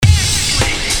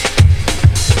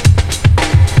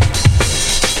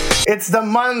It's the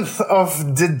month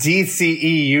of the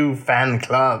DCEU fan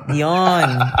club.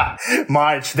 Yon.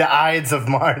 March, the Ides of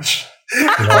March. 4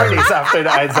 days after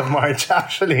the Ides of March,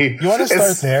 actually. You want to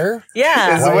start there?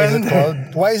 Yeah.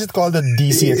 Why is it called the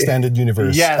DC Extended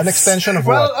Universe? Yes. An extension of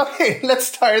well, what? okay, let's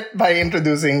start by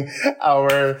introducing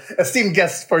our esteemed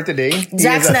guest for today.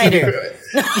 Zack Snyder.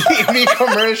 TV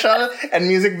commercial and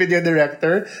music video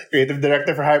director, creative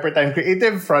director for Hypertime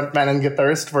Creative, frontman and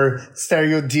guitarist for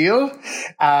Stereo Deal,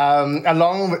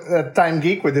 along with Time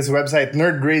Geek with his website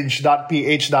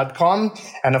nerdrage.ph.com,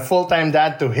 and a full-time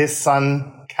dad to his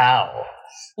son, Cal.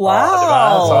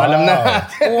 Wow. So alam na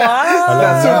natin. Wow.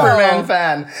 The Superman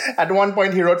fan. At one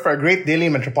point, he wrote for a great daily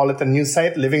metropolitan news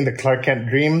site, Living the Clark Kent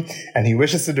Dream, and he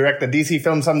wishes to direct a DC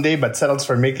film someday, but settles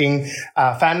for making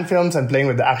fan films and playing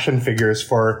with the action figures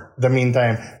for the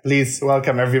meantime. Please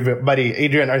welcome everybody,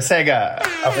 Adrian Arcega.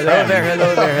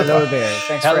 Hello there.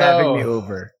 Thanks for having me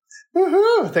over.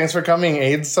 Woohoo! Thanks for coming,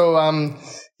 Aid. So,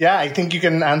 I think you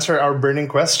can answer our burning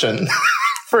question.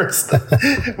 First,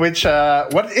 which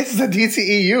what is the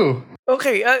DCEU?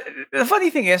 Okay, the funny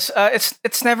thing is,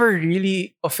 it's never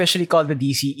really officially called the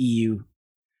DCEU.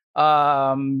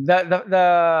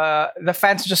 The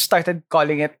fans just started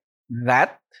calling it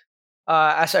that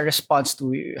as a response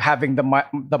to having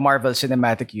the Marvel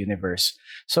Cinematic Universe.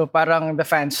 So parang the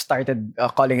fans started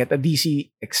calling it a DC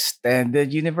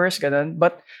Extended Universe, ganun.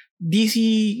 But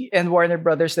DC and Warner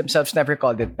Brothers themselves never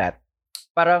called it that.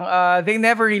 Parang they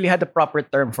never really had a proper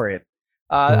term for it.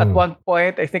 At one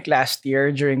point, I think last year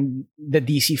during the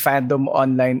DC Fandom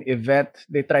online event,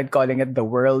 they tried calling it the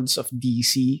Worlds of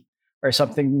DC or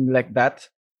something like that.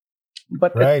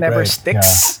 But it never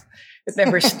sticks. Yeah. It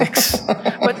never sticks.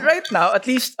 But right now, at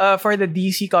least for the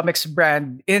DC Comics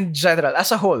brand in general,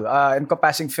 as a whole,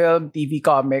 encompassing film, TV,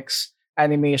 comics,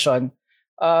 animation,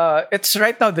 it's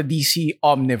right now the DC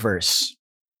Omniverse.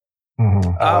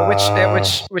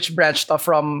 Which branched off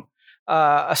from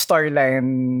a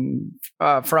storyline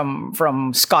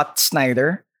from Scott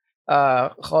Snyder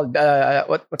called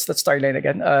what's that storyline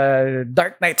again?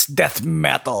 Dark Knight's Death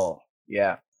Metal.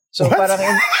 Yeah. So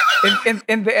parang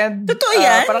in the end,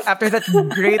 parang after that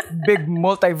great big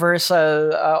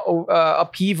multiversal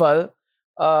upheaval,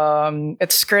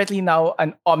 it's currently now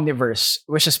an omniverse,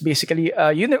 which is basically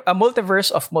a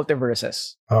multiverse of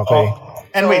multiverses. Okay.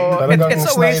 And wait,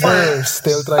 it's a way for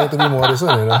still trying to be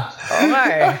Morrison, you know?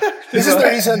 Okay. This is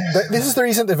the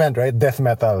recent event, right? Death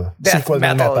Metal. Sequel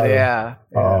Metal, yeah.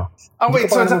 Wait,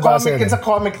 so it's a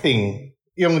comic thing.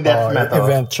 Yung Death Metal.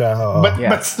 Event siya.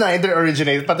 But Snyder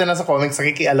originated. Pati nasa comics,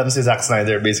 nakikialam si Zack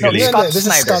Snyder, basically. No, this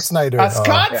is Scott Snyder.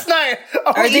 Scott Snyder!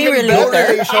 Oh, are they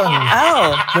related?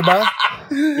 Oh. Diba?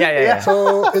 Yeah.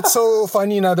 So, it's so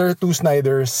funny na there are two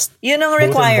Snyders. Yun ang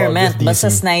requirement. Basta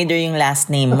Snyder yung last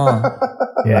name mo.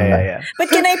 Yeah. But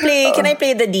can I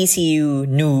play the DCU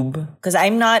noob? Because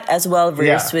I'm not as well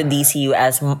versed with DCU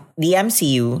as the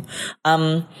MCU.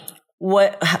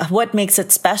 What makes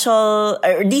it special?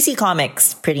 Or DC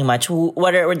Comics, pretty much.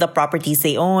 What are the properties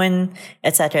they own,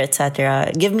 etc.,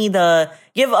 etc. Give other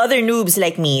noobs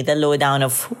like me the lowdown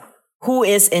of who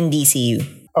is in DCU.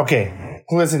 Okay,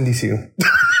 who is in DCU?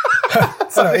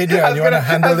 So, Adrian, you want to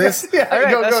handle this? Yeah, all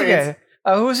right, go. Okay.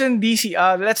 Who's in DC?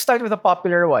 Let's start with the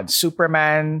popular ones: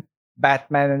 Superman,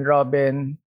 Batman and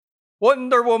Robin,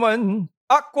 Wonder Woman,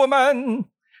 Aquaman.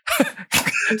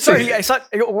 Sorry,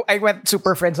 I went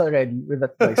Super Friends already with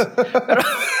that voice.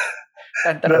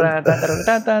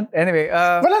 Anyway,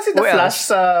 wala si The Flash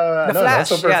The Flash,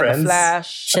 Super Friends. The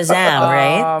Flash. Shazam,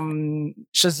 right?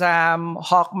 Shazam,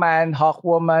 Hawkman,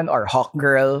 Hawkwoman, or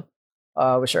Hawkgirl,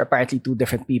 which are apparently two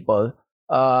different people.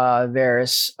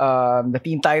 There's the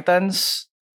Teen Titans.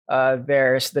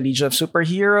 There's the Legion of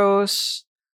Superheroes.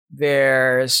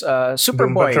 There's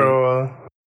Superboy.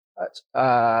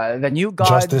 The New Gods,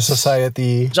 Justice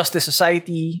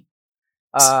Society.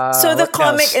 So the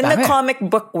comic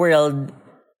book world,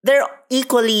 they're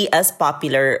equally as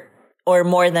popular or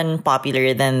more than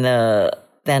popular than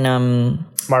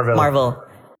Marvel.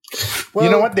 Well,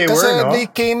 you know what they were, no? They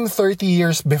came 30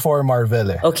 years before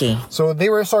Marvel. Okay. So they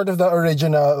were sort of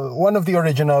one of the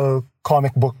original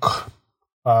comic book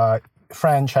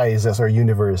franchises or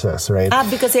universes, right?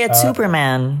 Because they had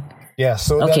Superman. Yeah,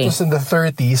 so that was in the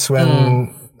 30s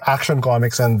when Action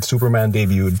Comics and Superman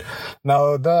debuted.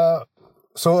 Now,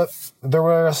 so there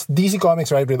was DC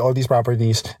Comics, right, with all these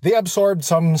properties. They absorbed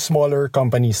some smaller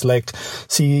companies like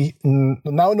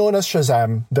now known as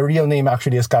Shazam. The real name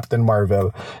actually is Captain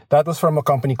Marvel. That was from a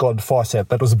company called Fawcett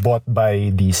that was bought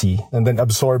by DC and then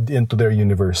absorbed into their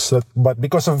universe. But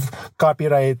because of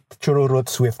copyright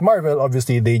chururoots with Marvel,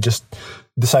 obviously they just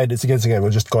decided, sige, we'll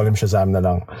just call him Shazam na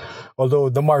lang. Although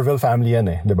the Marvel family yan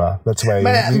diba? That's why.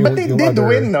 But they did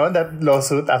win, no? That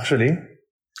lawsuit, actually.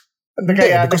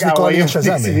 Kaya because they call him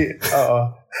Shazam.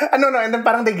 Oo. No, and then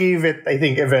parang they gave it, I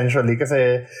think, eventually.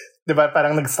 Kasi, di ba,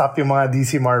 parang nag-stop yung mga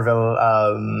DC Marvel,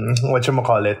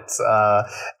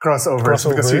 crossovers.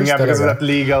 Because of that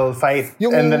legal fight.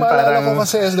 Yung and then maalala ko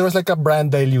kasi there was like a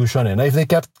brand dilution. And if they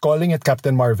kept calling it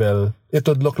Captain Marvel, it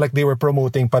would look like they were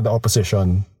promoting pa the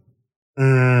opposition.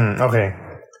 Okay.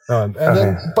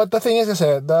 Then, but the thing is,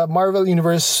 the Marvel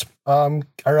Universe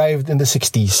arrived in the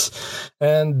 60s.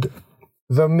 And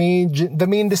the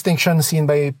main distinction seen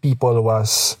by people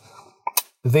was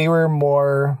they were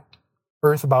more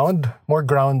earthbound, more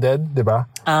grounded, diba?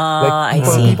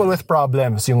 People with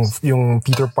problems, yung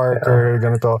Peter Parker,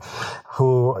 ganito,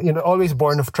 who always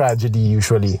born of tragedy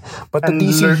usually. But the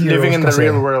DC heroes living in the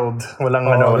real world, walang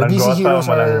DC Gotham, heroes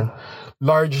are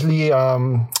largely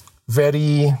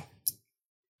very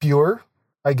pure,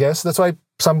 I guess. That's why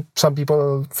some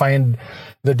people find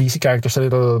the DC characters a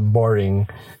little boring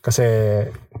kasi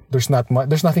there's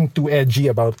nothing too edgy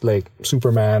about like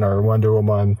Superman or Wonder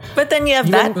Woman. But then you have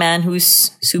Batman,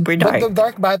 who's super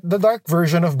dark. But the dark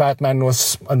version of Batman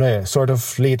was sort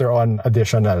of later on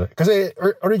additional. Kasi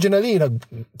originally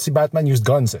si Batman used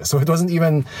guns, so it wasn't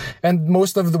even, and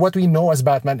most of what we know as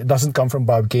Batman, it doesn't come from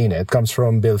Bob Kane, it comes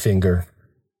from Bill Finger.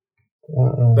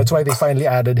 That's why they finally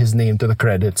added his name to the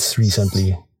credits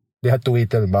recently. They had to wait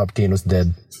till Bob Kane was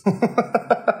dead.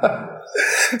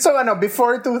 So,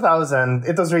 before 2000,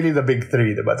 it was really the big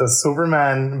three. Diba? It was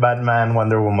Superman, Batman,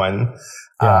 Wonder Woman.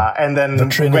 Yeah, and then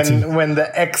when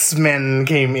the X-Men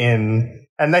came in,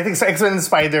 and I think so X-Men and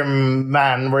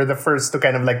Spider-Man were the first to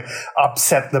kind of like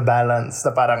upset the balance.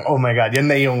 Na parang, oh my God, yan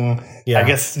na yung, I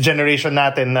guess, generation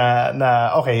natin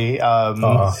na okay.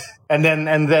 And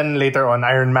then later on,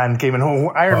 Iron Man came in.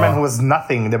 Iron Man who was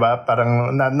nothing, diba?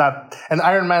 Parang not. And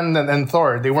Iron Man and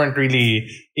Thor, they weren't really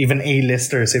even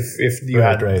A-listers if you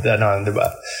had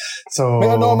diba? So may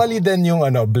anomaly din yung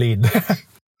Blade.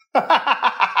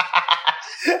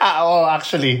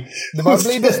 Actually,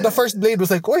 Blade the first Blade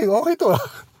was like, oy, okay to.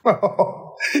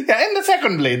 Yeah, and the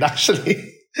second Blade actually.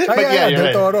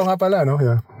 Del Toro nga pala, no?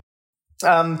 Yeah.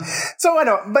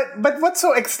 But what's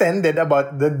so extended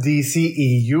about the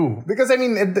DCEU? Because I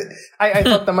mean, I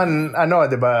thought naman,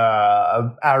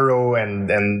 diba, Arrow and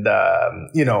the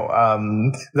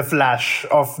Flash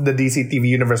of the DC TV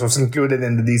universe was included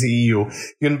in the DCEU.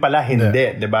 Yun pala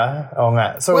hindi, diba? Oo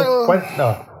nga. So what?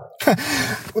 No.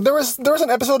 There was an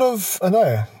episode of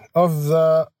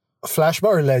the Flashback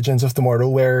or Legends of Tomorrow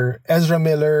where Ezra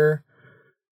Miller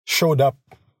showed up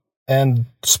and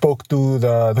spoke to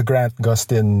the Grant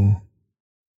Gustin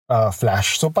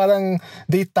Flash. So parang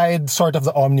they tied sort of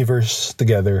the Omniverse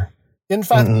together. In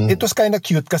fact, it was kind of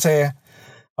cute kasi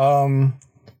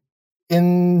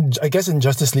in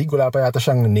Justice League wala pa yata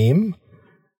siyang name.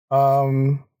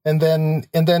 And then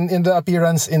in the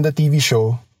appearance in the TV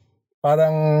show,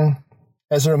 parang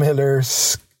Ezra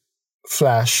Miller's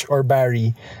Flash or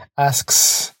Barry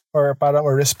asks or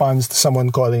responds to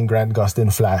someone calling Grant Gustin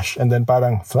Flash, and then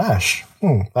parang Flash.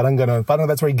 Parang ganon. Parang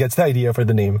that's where he gets the idea for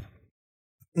the name.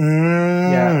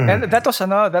 Yeah, and that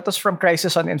was from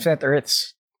Crisis on Infinite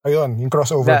Earths. Ayun, yung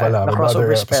crossover pala. The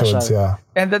crossover special. Episodes, yeah.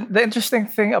 And the interesting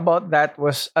thing about that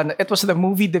was, it was the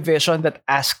movie division that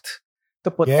asked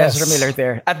to put Ezra Miller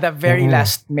there at the very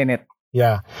last minute.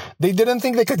 Yeah. They didn't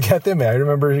think they could get him. I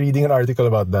remember reading an article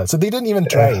about that. So they didn't even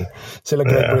try. Sila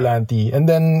Greg Berlanti. And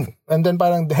then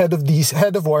parang the head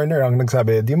of Warner ang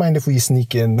nagsabi, do you mind if we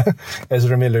sneak in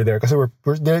Ezra Miller there? Kasi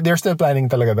they're still planning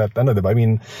talaga that. Diba? I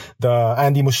mean, the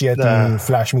Andy Muschietti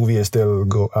Flash movie is still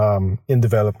in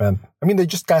development. I mean, they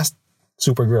just cast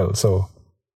Supergirl, so.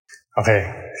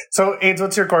 Okay. So, Aids,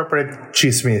 what's your corporate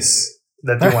chismis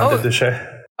that you wanted to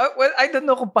share? Well, I don't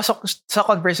know kung pasok sa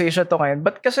conversation to ngayon,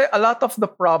 but kasi a lot of the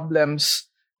problems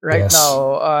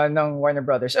now ng Warner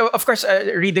Brothers, of course,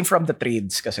 reading from the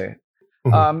trades kasi,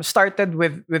 started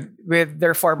with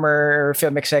their former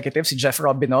film executive, si Jeff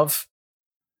Robinov.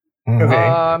 Okay.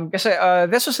 Kasi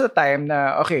this was the time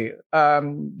na,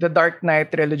 the Dark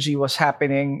Knight trilogy was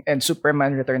happening and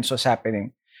Superman Returns was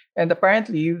happening. And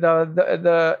apparently,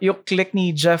 yung clique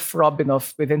ni Jeff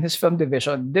Robinov within his film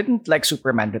division didn't like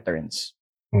Superman Returns.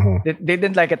 They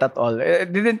didn't like it at all.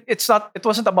 It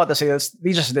wasn't about the sales.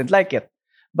 They just didn't like it.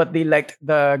 but they liked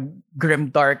the grim,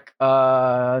 dark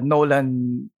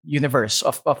Nolan universe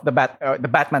of the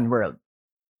Batman world.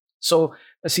 So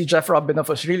si Jeff Robinoff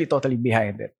was really totally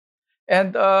behind it.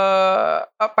 And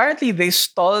apparently they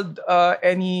stalled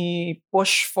any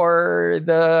push for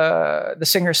the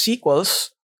Singer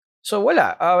sequels. So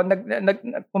wala.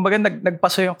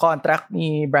 Nagpaso yung contract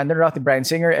ni Brandon Routh, ni Bryan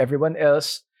Singer, everyone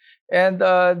else. And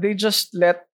they just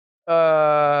let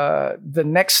the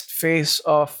next phase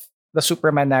of the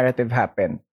Superman narrative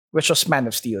happen, which was Man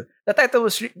of Steel. The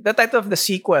title of the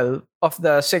sequel of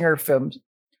the Singer film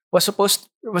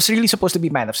was really supposed to be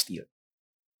Man of Steel.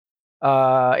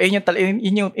 Yun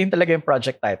talaga yung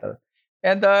project title.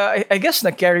 And I guess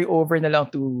na-carry over na lang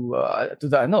to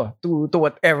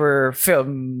whatever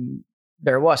film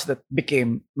there was that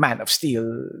became Man of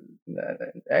Steel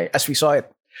as we saw it.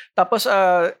 Tapos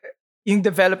yung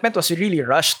development was really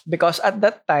rushed because at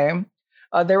that time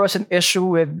there was an issue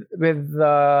with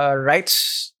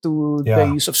rights to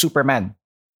the use of Superman.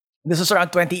 This was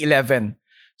around 2011.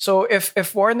 So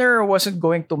if Warner wasn't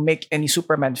going to make any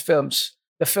Superman films,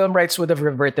 the film rights would have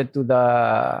reverted to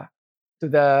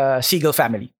the Siegel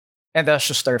family and the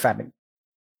Schuster family.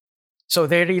 So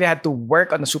they really had to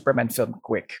work on the Superman film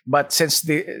quick. But since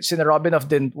Robinoff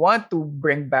didn't want to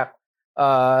bring back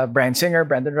Bryan Singer,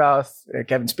 Brandon Routh,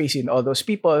 Kevin Spacey, and all those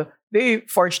people, they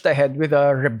forged ahead with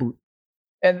a reboot.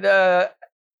 And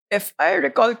if I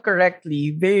recall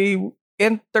correctly, they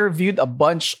interviewed a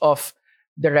bunch of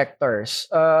directors.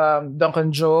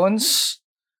 Duncan Jones,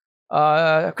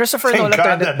 Christopher Nolan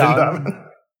turned it down.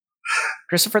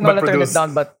 Christopher Nolan turned it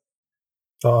down, but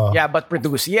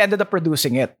produced. He ended up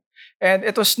producing it. And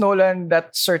it was Nolan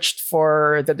that searched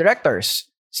for the directors.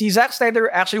 See, Zack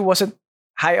Snyder actually wasn't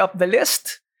high up the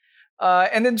list.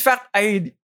 And in fact,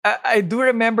 I do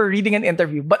remember reading an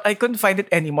interview, but I couldn't find it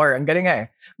anymore. Ang galing nga eh.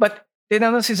 But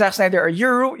tinanong si Zack Snyder,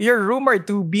 you're rumored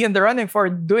to be in the running for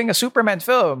doing a Superman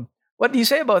film. What do you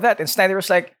say about that? And Snyder was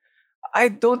like, I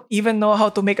don't even know how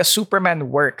to make a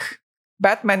Superman work.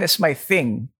 Batman is my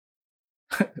thing.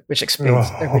 Which explains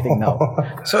everything now.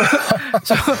 So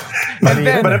and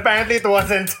then, but apparently it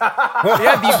wasn't.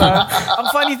 diba? Ang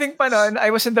funny thing pa nun, I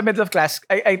was in the middle of class.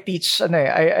 I teach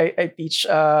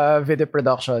video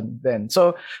production then.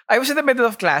 So I was in the middle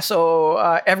of class. So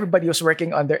everybody was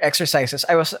working on their exercises.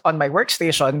 I was on my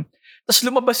workstation. Tapos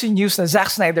lumabas yung news na Zack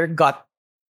Snyder got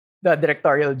the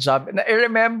directorial job. And I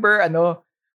remember,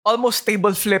 almost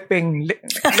table flipping,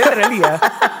 literally,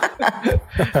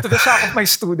 to the shock of my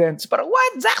students. Parang,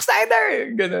 what? Zack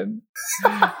Snyder? Ganun.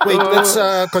 Wait, let's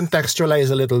contextualize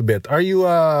a little bit. Are you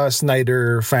a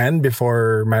Snyder fan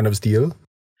before Man of Steel?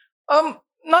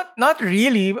 Not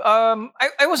really.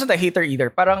 I wasn't a hater either.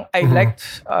 Parang I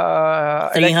liked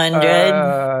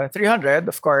 300. 300,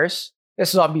 of course.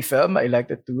 It's a zombie film. I liked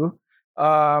it too.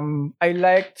 I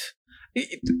liked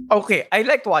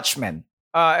Watchmen.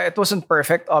 It wasn't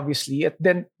perfect, obviously. It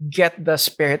didn't get the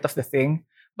spirit of the thing.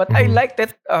 But I liked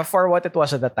it for what it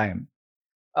was at the time.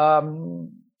 I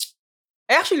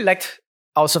actually liked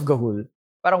House of Gahul.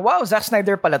 Parang, wow, Zack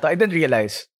Snyder pala to. I didn't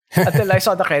realize. Until I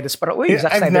saw the credits. Parang, uy,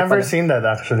 Zack Snyder I've never pala. seen that,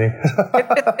 actually.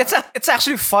 It's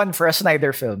actually fun for a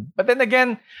Snyder film. But then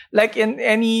again, like in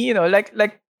any,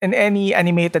 in any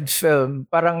animated film,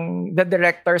 parang the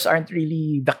directors aren't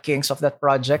really the kings of that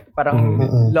project. Parang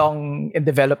long in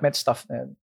development stuff na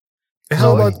yun.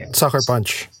 How about Sucker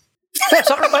Punch?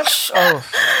 Sucker Punch?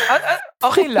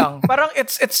 Okay lang. Parang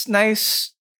it's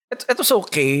nice. It was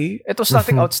okay. It was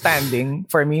nothing outstanding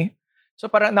for me. So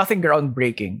parang nothing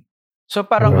groundbreaking. So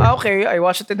parang, okay, I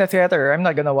watched it in the theater. I'm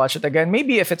not gonna watch it again.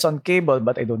 Maybe if it's on cable,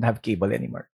 but I don't have cable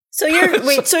anymore. So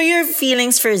your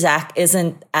feelings for Zack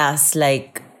isn't as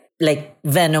like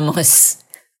venomous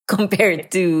compared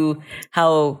to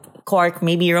how Quark,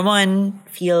 maybe Ramon,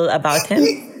 feel about him?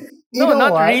 No,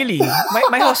 not really.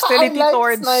 My hostility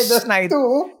towards Snyder.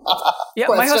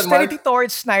 My hostility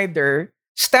towards Snyder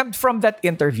stemmed from that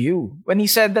interview when he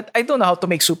said that I don't know how to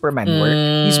make Superman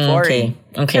work. He's boring.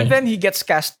 Okay. And then he gets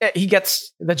cast. He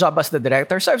gets the job as the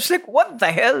director. So I was like, what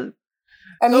the hell?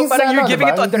 And so parang you're giving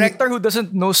it to a director who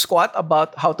doesn't know squat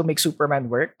about how to make Superman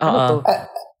work.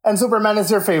 And Superman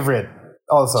is your favorite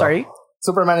also. Sorry?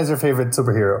 Superman is your favorite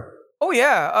superhero. Oh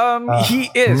yeah, he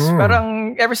is.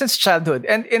 Parang ever since childhood,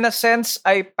 and in a sense,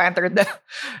 I patterned a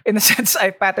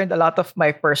lot of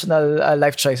my personal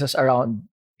life choices around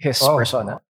his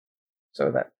persona. So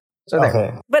there.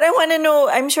 Okay. But I want to know.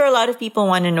 I'm sure a lot of people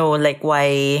want to know, like,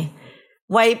 why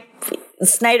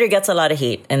Snyder gets a lot of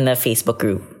hate in the Facebook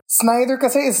group. Snyder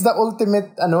kasi is the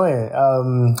ultimate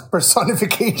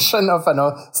personification of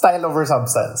style over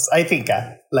substance. I think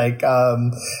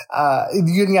Yun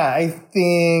nga, I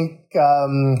think,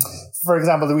 for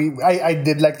example, I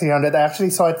did like 300. I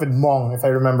actually saw it with Mong, if I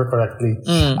remember correctly.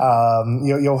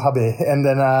 Yo Habe. And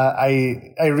then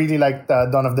I really liked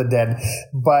Dawn of the Dead.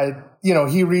 But,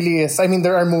 he really is. I mean,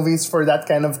 there are movies for that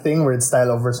kind of thing where it's style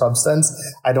over substance.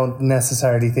 I don't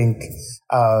necessarily think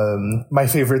my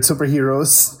favorite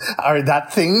superheroes are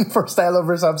that thing for style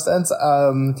over substance.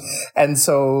 And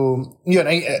so, and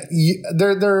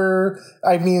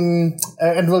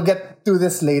we'll get to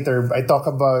this later. I'll talk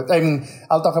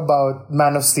about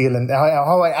Man of Steel and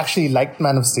how I actually liked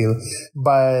Man of Steel.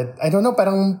 But I don't know,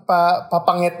 parang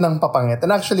papangit ng papangit.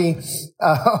 And actually,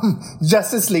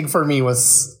 Justice League for me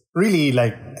was really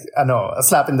like, a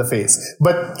slap in the face.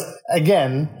 But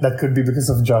again, that could be because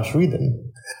of Joss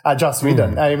Whedon.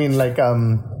 I mean,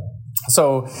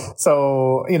 so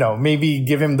maybe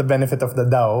give him the benefit of the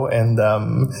doubt and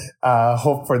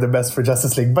hope for the best for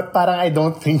Justice League. But parang I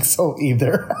don't think so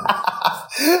either.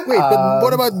 Wait, but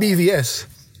what about BVS?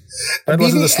 That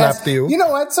wasn't a slap to you. You know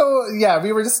what? So yeah,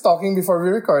 we were just talking before we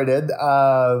recorded.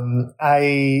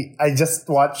 I just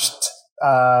watched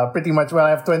pretty much,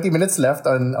 I have 20 minutes left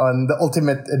on the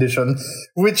Ultimate Edition,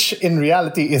 which in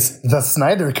reality is the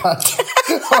Snyder Cut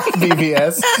of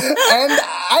BVS. And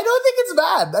I don't think it's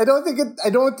bad. I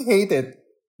don't hate it.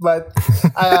 But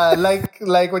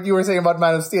like what you were saying about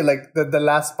Man of Steel, like the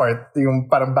last part, yung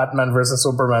parang Batman versus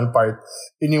Superman part,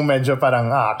 yun yung medyo parang,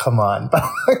 come on.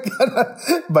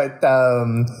 But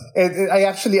I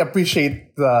actually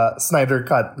appreciate the Snyder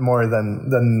Cut more than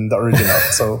the original.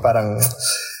 So parang,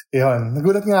 yun,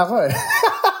 nagulat nga ako eh.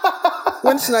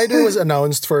 When Snyder was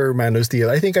announced for Man of Steel,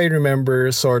 I think I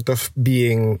remember sort of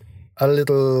being a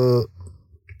little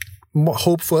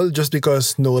hopeful just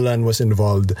because Nolan was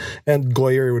involved and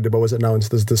Goyer was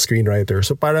announced as the screenwriter.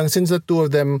 So parang since the two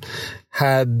of them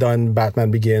had done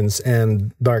Batman Begins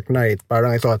and Dark Knight,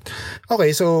 parang I thought,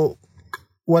 okay, so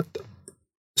what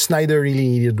Snyder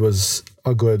really needed was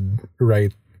a good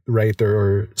writer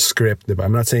or script, diba?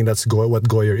 I'm not saying that's what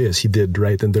Goyer is. He did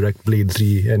write and direct Blade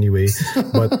 3 anyway.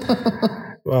 But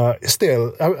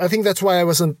still, I think that's why I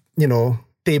wasn't,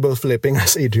 table flipping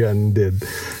as Adrian did.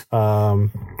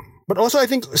 But also, I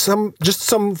think some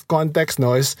context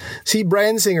now is, see,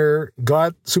 Bryan Singer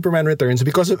got Superman Returns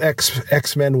because of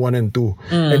X-Men 1 and 2.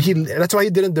 And that's why he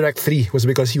didn't direct 3, was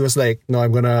because he was like, no,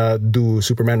 I'm gonna do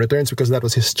Superman Returns because that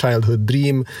was his childhood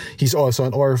dream. He's also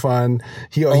an orphan.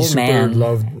 He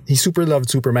super loved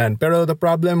Superman. Pero the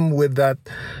problem with that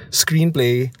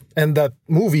screenplay and that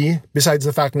movie, besides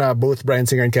the fact na both Bryan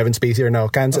Singer and Kevin Spacey are now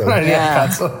cancelled.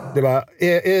 Diba?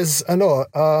 Is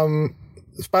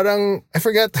parang, I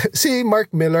forget, see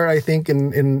Mark Miller, I think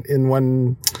in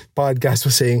one podcast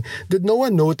was saying, did no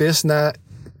one notice na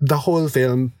the whole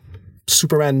film,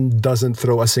 Superman doesn't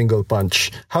throw a single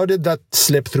punch? How did that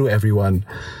slip through everyone?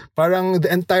 Parang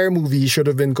the entire movie should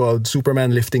have been called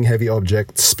Superman Lifting Heavy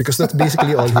Objects because that's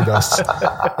basically all he does.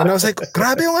 And I was like,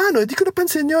 grabe yung di ko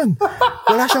napansin yun.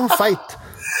 Wala siyang fight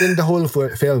in the whole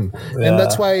film. Yeah. And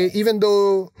that's why, even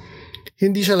though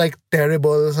hindi siya like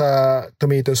terrible sa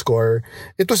tomato score,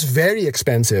 it was very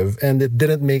expensive and it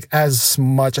didn't make as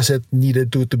much as it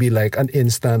needed to be like an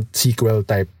instant sequel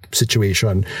type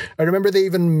situation. I remember they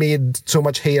even made so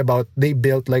much hay about, they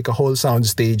built like a whole sound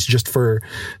stage just for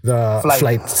the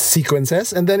flight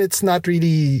sequences, and then it's not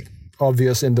really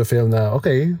obvious in the film na,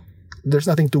 okay, there's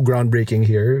nothing too groundbreaking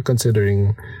here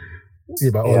considering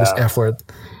all this effort.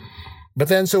 But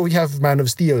then so we have Man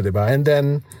of Steel, diba? And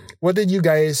then what did you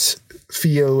guys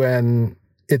feel when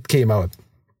it came out?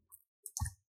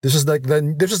 This was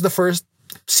the first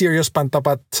serious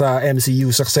pantapat sa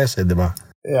MCU success, diba?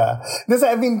 Yeah.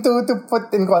 To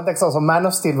put in context also, Man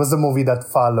of Steel was the movie that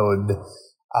followed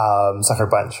Sucker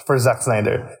Punch for Zack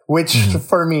Snyder, which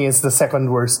for me is the second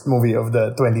worst movie of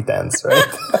the 2010s, right?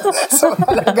 So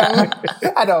talagang,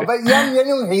 but yan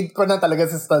yung hate ko na talaga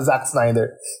sa Zack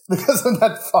Snyder because of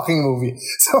that fucking movie.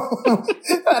 So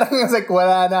parang it's like,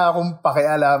 wala na akong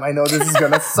pakialam. I know this is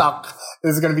gonna suck.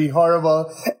 This is gonna be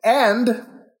horrible. And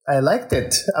I liked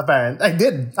it, apparently. I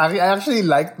did. I actually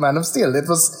liked Man of Steel. It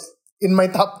was in my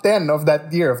top 10 of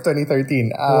that year of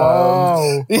 2013.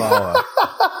 Wow. Yeah.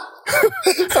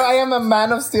 So I am a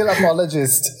Man of Steel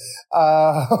apologist.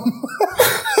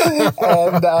 And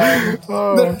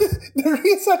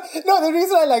the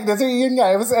reason I like this,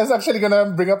 I was actually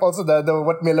gonna bring up also the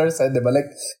what Miller said, but like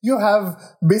you have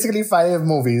basically 5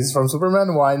 movies from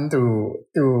Superman 1 to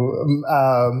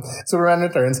Superman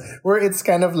Returns, where it's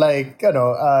kind of like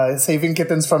saving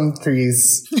kittens from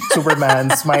trees,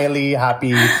 Superman smiley,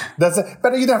 happy.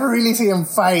 But you never really see him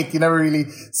fight. You never really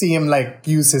see him like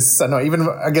use his even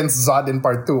against Zod in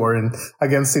part 2 or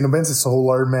against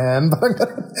Solar Man.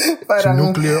 Parang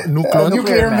nuclear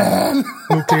man.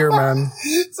 Nuclear man.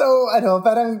 So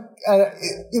parang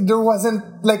there wasn't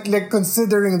like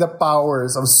considering the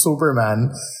powers of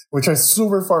Superman, which are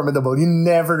super formidable. You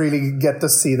never really get to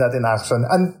see that in action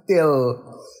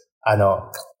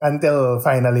until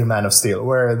finally Man of Steel,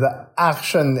 where the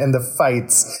action and the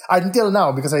fights until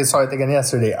now, because I saw it again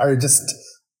yesterday, are just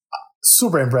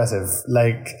super impressive.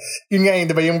 Like, yun nga,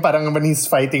 diba yung parang when he's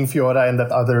fighting Fiora and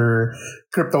that other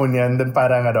Kryptonian, then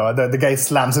parang the guy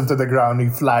slams him to the ground, he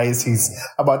flies, he's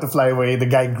about to fly away, the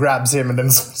guy grabs him and then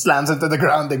slams him to the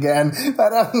ground again.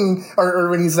 Parang,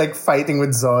 or when he's like fighting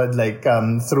with Zod, like,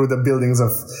 through the buildings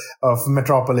of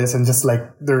Metropolis and just like,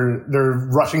 they're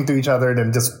rushing to each other,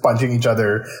 then just punching each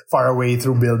other far away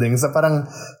through buildings. So parang,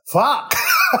 fuck!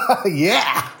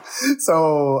 Yeah!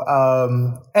 So,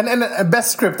 and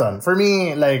best Krypton. For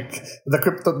me, like, the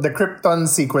Krypton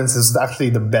sequence is actually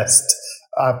the best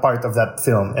part of that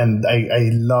film. And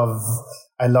I love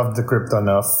the Krypton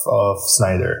of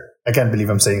Snyder. I can't believe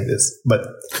I'm saying this, but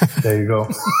there you go.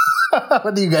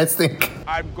 What do you guys think?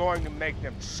 I'm going to make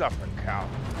them suffer, Cal.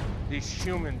 These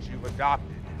humans you've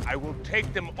adopted, I will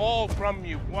take them all from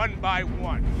you one by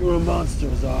one. You're a monster,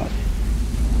 Zod.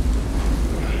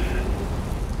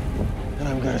 And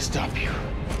I'm gonna stop you.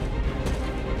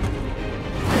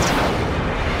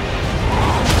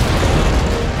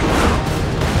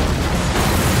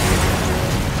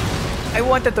 I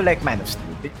wanted to like Man of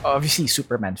Steel. Obviously,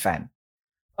 Superman fan.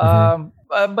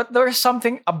 But there was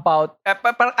something about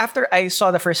after I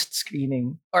saw the first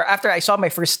screening, or after I saw my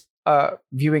first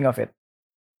viewing of it,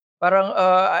 parang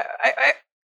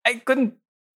I couldn't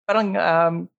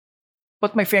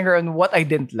put my finger on what I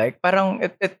didn't like. Parang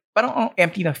it parang ang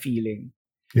empty na feeling.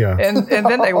 Yeah. And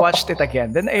then I watched it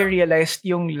again. Then I realized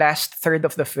yung last third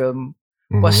of the film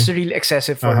was really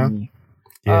excessive for me.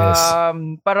 Yes.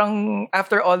 Parang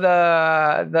after all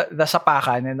the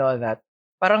sapakan and all that,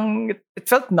 parang it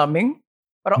felt numbing.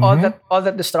 Parang all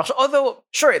that destruction. Although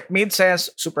sure, it made sense.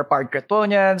 Super powered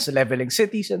Kryptonians, leveling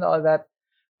cities and all that.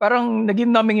 Parang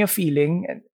naging numbing yung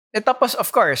feeling. And tapos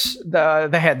of course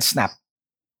the head snap.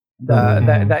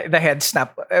 The head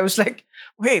snap. I was like,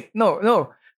 wait,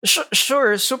 no.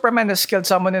 Sure, Superman has killed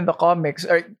someone in the comics.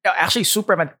 Or actually,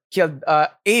 Superman killed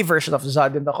a version of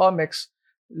Zod in the comics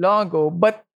long ago.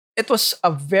 But it was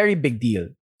a very big deal.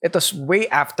 It was way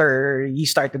after he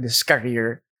started his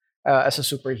career as a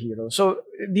superhero. So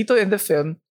dito in the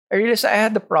film, I realized I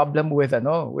had the problem with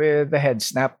the head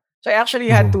snap. So I actually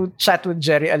had to chat with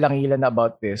Jerry Alangilan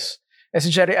about this. As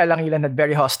Jerry Alangilan had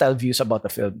very hostile views about the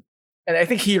film. And I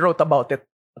think he wrote about it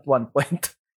at one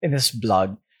point in his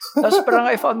blog. Tapos parang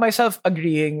I found myself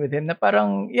agreeing with him na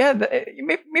parang,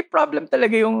 may problem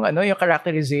talaga yung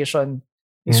characterization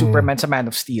ni Superman sa Man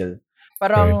of Steel.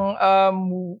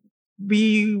 Parang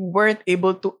we weren't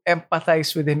able to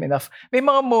empathize with him enough. May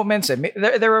mga moments,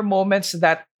 there were moments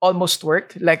that almost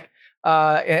worked, like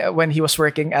when he was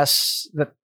working as the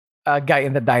guy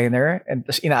in the diner and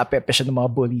tapos inaapepe siya ng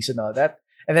mga bullies and all that.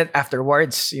 And then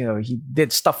afterwards, he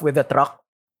did stuff with the truck.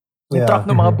 Yung truck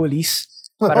ng mga bullies.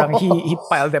 Parang he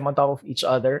piled them on top of each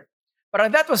other. Parang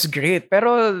that was great.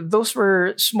 Pero those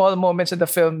were small moments in the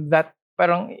film that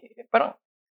parang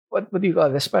what do you call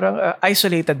this? Parang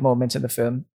isolated moments in the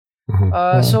film.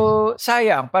 So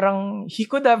sayang. Parang he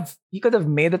could have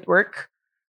made it work,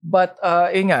 but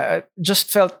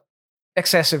just felt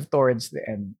excessive towards the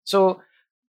end. So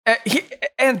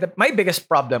my biggest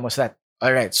problem was that.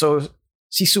 All right, so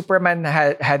si Superman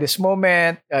had this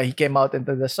moment. He came out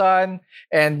into the sun,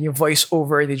 and yung voice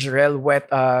over ni Jarell Wet,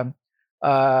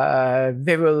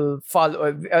 they will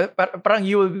follow. Parang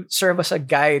you will serve as a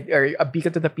guide or a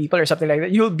beacon to the people or something like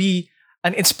that. You'll be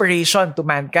an inspiration to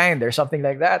mankind or something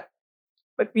like that.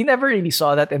 But we never really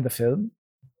saw that in the film.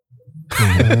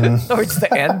 Towards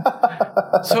the end.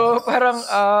 So parang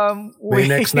May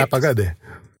next snap agad eh.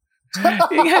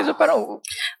 So parang,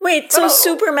 wait, so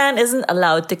Superman isn't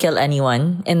allowed to kill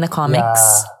anyone in the comics?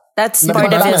 Yeah. That's Not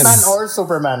part of his... Batman or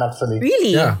Superman, actually.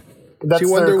 Really? Yeah. That's Si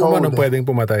Wonder their Woman ang code. pwedeng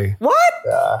pumatay. What?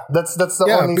 Yeah, that's the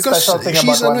Yeah, only because special thing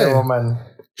she's about Wonder Woman.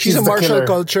 She's a the martial killer.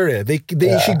 culture eh.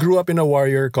 She grew up in a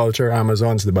warrior culture,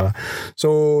 Amazons, diba?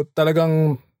 So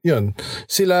talagang yun,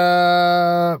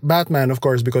 sila Batman, of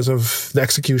course, because of the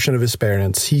execution of his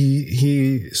parents,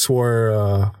 he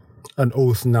swore an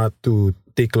oath not to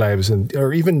take lives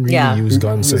or even really use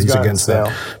guns. Use He's guns, against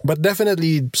that. But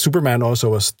definitely Superman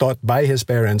also was taught by his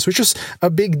parents, which was a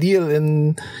big deal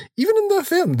even in the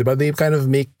film, diba? They kind of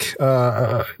make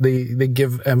they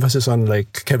give emphasis on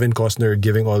like Kevin Costner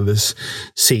giving all this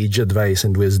sage advice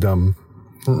and wisdom.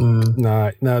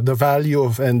 Na the value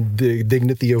of and the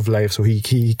dignity of life, so he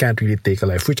can't really take a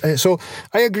life. So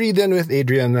I agree then with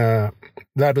Adrian.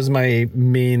 That was my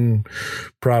main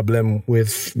problem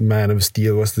with Man of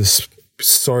Steel, was this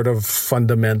sort of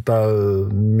fundamental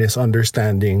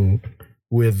misunderstanding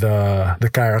with the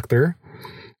character.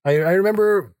 I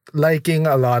remember liking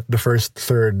a lot the first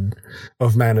third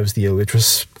of Man of Steel, which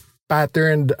was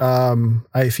patterned,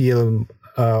 I feel,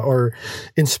 or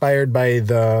inspired by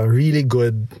the really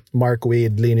good Mark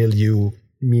Waid, Leinil Yu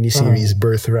miniseries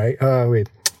Birthright. Wait,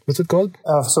 what's it called?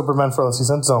 Superman for All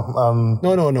Seasons. No.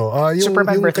 Yung,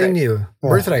 Superman yung Birthright. kay Neil.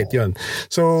 Birthright, yun.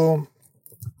 So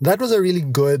that was a really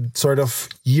good sort of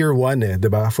year one,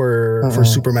 diba? For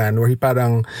Superman, where he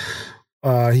parang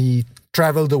he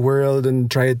traveled the world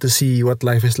and tried to see what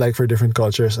life is like for different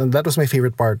cultures, and that was my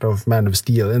favorite part of Man of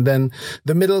Steel. And then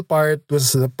the middle part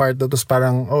was the part that was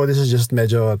parang, oh, this is just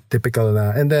medyo typical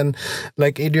na. And then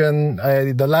like Adrian,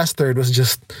 the last third was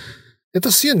just, it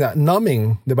was yun nga,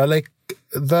 numbing, diba? Like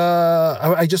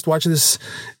I just watched this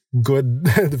good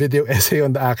video essay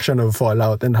on the action of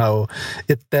Fallout and how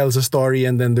it tells a story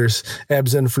and then there's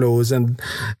ebbs and flows. And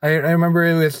I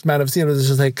remember with Man of Steel, it was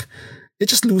just like, it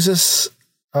just loses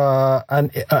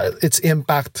its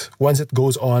impact once it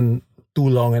goes on too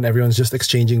long and everyone's just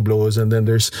exchanging blows and then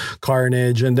there's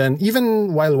carnage. And then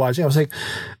even while watching, I was like,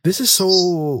 this is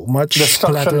so much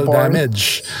collateral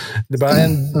damage, diba?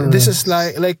 And this is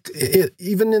like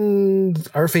even in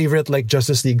our favorite like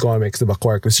Justice League comics, diba,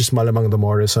 Quark, it's just malamang the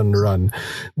Morrison run,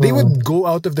 they would go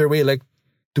out of their way like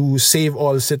to save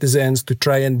all citizens, to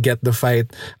try and get the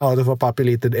fight out of a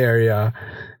populated area.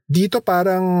 Dito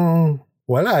parang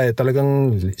wala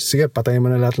talagang, sige, patayin mo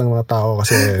na lahat ng mga tao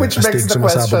kasi which begs the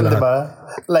question, diba?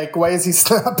 Like, why is he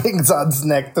snapping Zod's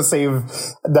neck to save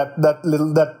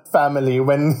that family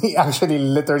when he actually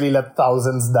literally let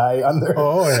thousands die under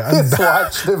his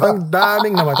watch, diba? Ang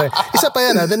daming namatay. Isa pa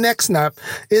yan, the neck snap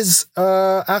is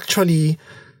actually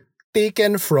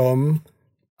taken from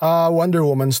a Wonder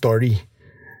Woman story.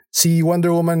 See,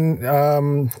 Wonder Woman,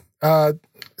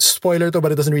 spoiler to,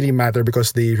 but it doesn't really matter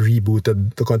because they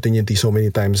rebooted the continuity so many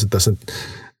times.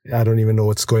 I don't even know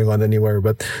what's going on anywhere.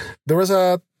 But there was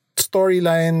a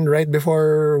storyline right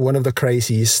before one of the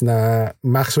crises na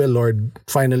Maxwell Lord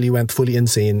finally went fully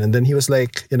insane. And then he was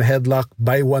like in a headlock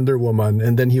by Wonder Woman.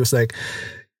 And then he was like,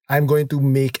 I'm going to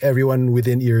make everyone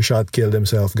within earshot kill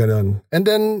themselves. Ganon. And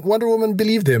then Wonder Woman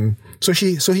believed him. So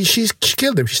she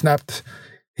killed him. She snapped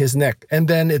his neck, and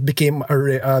then it became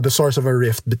the source of a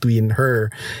rift between her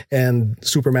and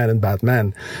Superman and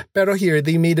Batman. Pero here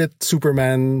they made it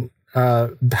Superman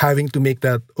having to make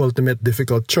that ultimate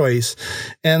difficult choice.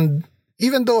 And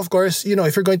even though, of course, you know,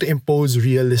 if you're going to impose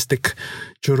realistic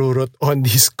chururut on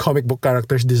these comic book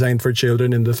characters designed for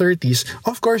children in the 30s,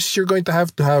 of course you're going to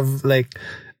have like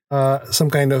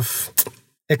some kind of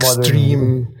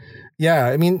extreme.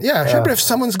 Yeah, I mean, syempre, if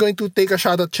someone's going to take a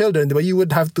shot at children, you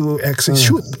would have to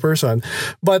shoot the person.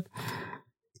 But,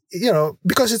 you know,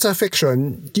 because it's a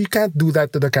fiction, you can't do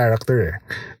that to the character.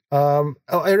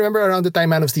 I remember around the time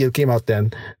Man of Steel came out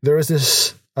then, there was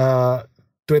this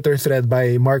Twitter thread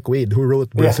by Mark Waid who wrote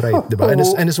Birthright, diba?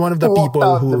 And is one of the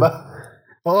people who... Diba?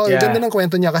 Oh, yeah. Ganda ng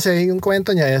kwento niya kasi yung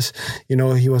kwento niya is, you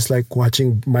know, he was like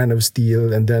watching Man of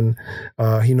Steel and then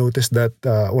he noticed that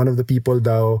one of the people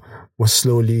daw was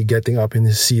slowly getting up in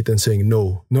his seat and saying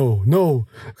no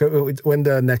when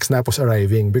the next snap was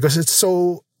arriving because it's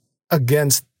so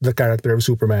against the character of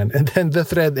Superman. And then the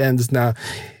thread ends na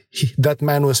that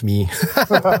man was me.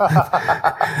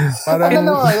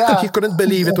 He couldn't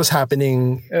believe it was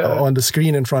happening on the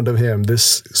screen in front of him.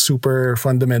 This super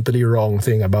fundamentally wrong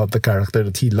thing about the character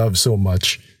that he loves so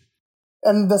much.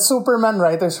 And the Superman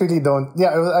writers really don't. Yeah,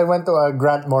 I went to a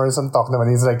Grant Morrison talk and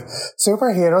he's like,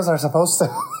 superheroes are supposed to,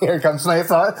 here comes my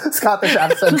Scottish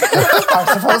accent, are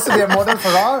supposed to be a model for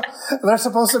all. They're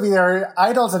supposed to be their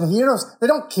idols and heroes. They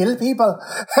don't kill people.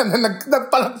 And then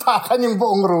nagpalakpakan yung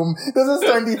buong room. This is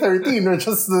 2013, which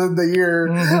is the year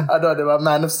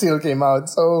Man of Steel came out.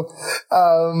 So,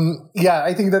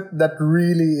 I think that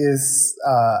really is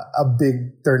a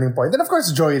big turning point. And of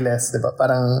course, joyless, diba?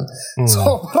 Parang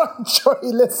sobrang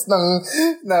joyless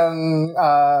ng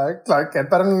Clark Kent.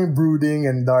 Parang brooding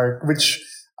and dark, which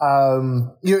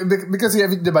Because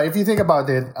if you think about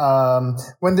it,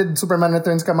 when did Superman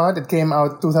Returns come out? It came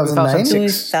out 2009?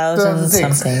 2000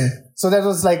 something. So that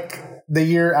was like the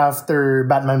year after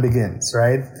Batman Begins,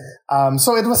 right?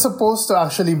 So it was supposed to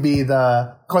actually be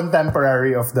the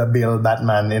contemporary of the Bale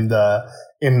Batman in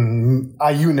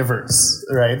a universe,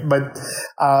 right? But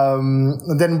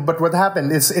what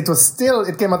happened is it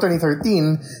came out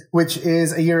 2013, which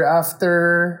is a year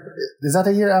after. Is that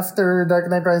a year after Dark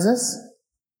Knight Rises?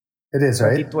 It is,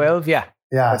 right? 2012, yeah.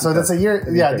 Yeah, so that's a year.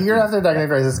 Yeah, the year after Dark Knight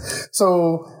Rises.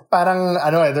 So parang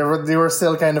they were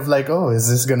still kind of like, oh, is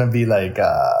this gonna be like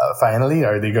finally?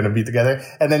 Are they gonna be together?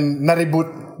 And then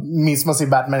na-reboot mismo si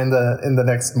Batman in the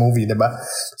next movie, diba?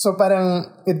 So parang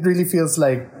it really feels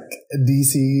like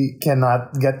DC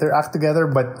cannot get their act together,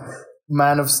 but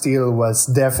Man of Steel was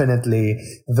definitely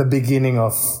the beginning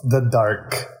of the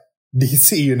dark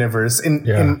DC universe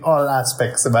in all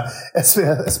aspects, diba?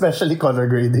 Especially color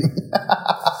grading.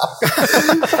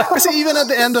 Kasi even at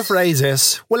the end of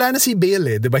Rises, wala na si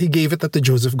Bale, diba? He gave it to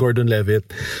Joseph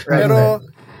Gordon-Levitt. Right. Pero,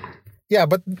 yeah,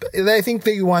 but I think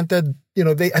they wanted,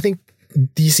 I think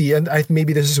DC, and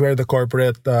maybe this is where the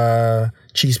corporate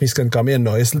chismis can come in,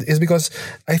 no? Is because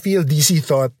I feel DC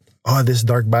thought, oh, this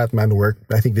dark Batman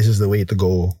worked. I think this is the way to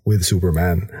go with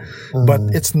Superman. But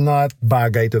it's not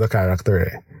bagay to the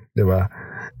character, diba?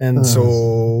 And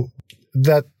so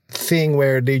that thing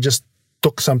where they just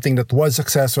took something that was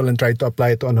successful and tried to apply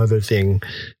it to another thing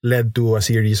led to a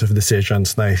series of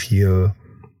decisions that I feel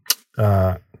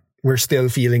we're still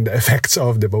feeling the effects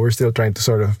of, but we're still trying to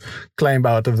sort of climb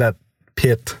out of that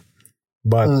pit.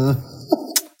 But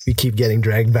we keep getting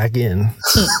dragged back in.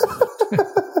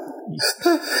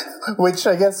 Which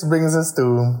I guess brings us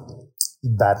to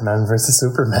Batman versus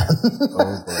Superman.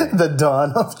 The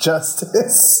dawn of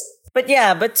justice.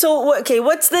 But so, okay,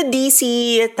 what's the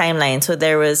DC timeline? So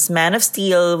there was Man of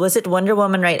Steel. Was it Wonder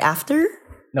Woman right after?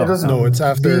 No, it's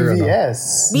after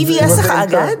BVS. BVS na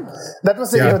kaagad? That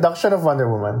was the introduction of Wonder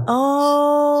Woman.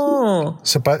 Oh.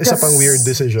 Isa pang weird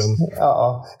decision.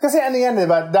 Oo. Kasi ano yan,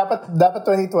 diba? Dapat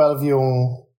 2012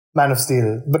 yung Man of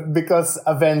Steel. But because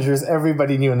Avengers,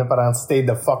 everybody knew na parang stay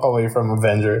the fuck away from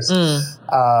Avengers.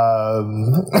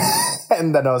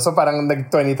 And so parang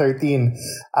nag-2013.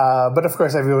 But of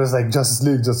course, everyone was like, Justice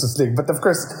League. But of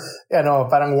course,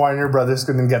 parang Warner Brothers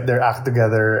couldn't get their act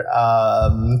together.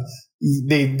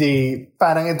 They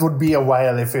parang it would be a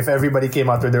while if everybody came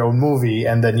out with their own movie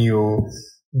and then you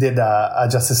did a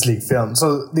Justice League film.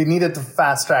 So they needed to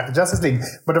fast track Justice League.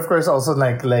 But of course also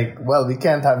like well, we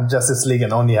can't have Justice League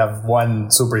and only have one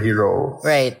superhero.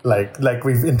 Right. Like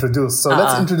we've introduced. So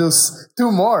let's introduce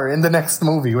two more in the next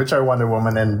movie, which are Wonder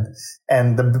Woman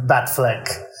and the Batfleck.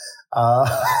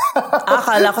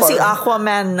 Akala ko si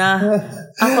Aquaman na.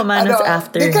 Aquaman is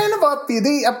after. They kind of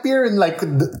appear in like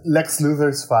Lex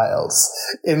Luthor's files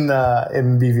in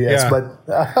BVS, but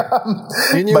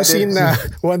yun yung scene na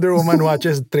Wonder Woman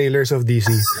watches trailers of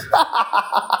DC.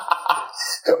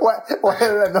 Wait,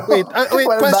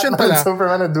 question Batman pala. and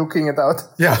Superman are duking it out.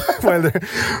 Yeah,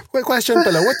 question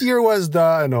pala. What year was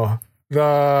the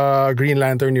Green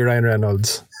Lantern ni Ryan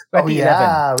Reynolds?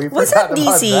 2011. Was that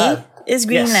DC? Is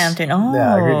Green Lantern? Oh.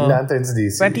 Yeah, Green Lantern's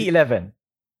DC. 2011.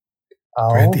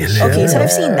 Oh, 2011. Okay, so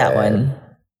I've seen that one.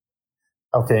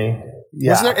 Okay.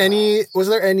 Yeah. Was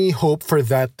there any hope for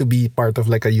that to be part of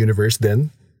like a universe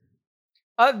then?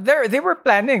 They were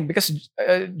planning because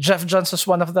Jeff Johns was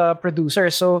one of the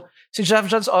producers. So Jeff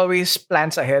Johns always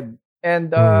plans ahead.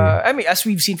 And I mean, as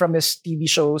we've seen from his TV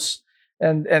shows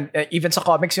and even sa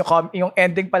comics, yung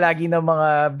ending palagi ng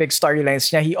mga big storylines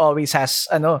niya, he always has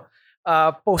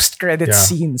post-credit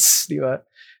scenes, di ba?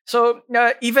 So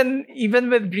even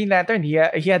with Green Lantern, he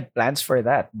had plans for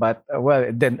that, but well,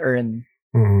 it didn't earn.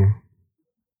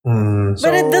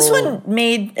 But this one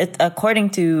made it,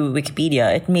 according to Wikipedia,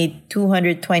 it made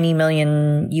 $220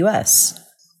 million US.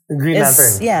 Green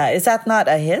Lantern. Yeah, is that not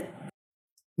a hit?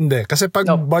 Hindi, kasi pag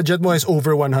budget mo is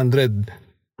over 100,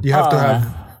 you have to have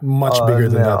much bigger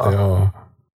than that.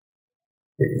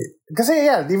 Kasi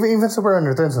even Superman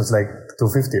Returns was like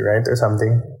 250, right, or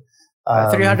something.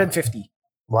 350.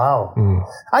 Wow.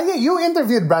 You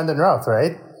interviewed Brandon Routh,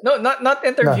 right? No, not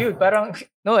interviewed.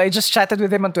 No. I just chatted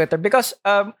with him on Twitter because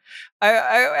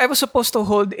I was supposed to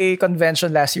hold a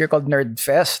convention last year called Nerd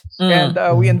Fest, and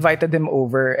we invited him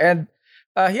over, and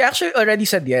he actually already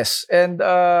said yes. And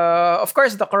of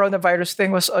course, the coronavirus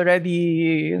thing was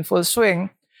already in full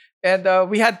swing. And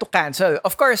we had to cancel.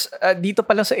 Of course, dito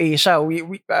pa lang sa Asia, we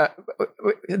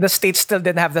the States still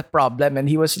didn't have that problem. And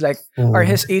he was like, or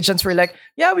his agents were like,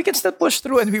 yeah, we can still push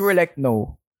through. And we were like,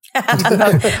 no. We do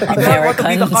not want to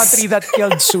be the country that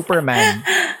killed Superman.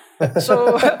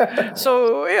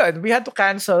 So yeah, we had to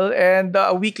cancel, and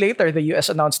a week later, the US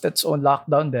announced its own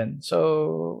lockdown. Then,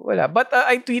 so wala. But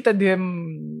I tweeted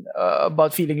him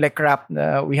about feeling like crap.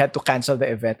 We had to cancel the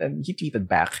event, and he tweeted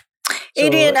back. So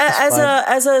Adrian, it's fun.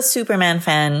 as a Superman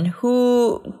fan,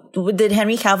 who did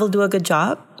Henry Cavill do a good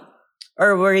job,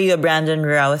 or were you a Brandon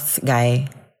Routh guy?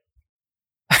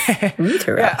 Routh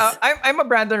or Yeah, Routh? I'm a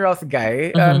Brandon Routh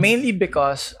guy, mainly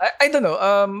because I don't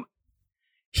know.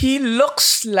 He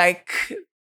looks like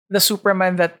the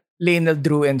Superman that Lionel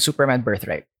drew in Superman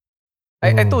Birthright.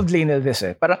 I told Lionel this.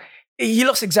 Parang he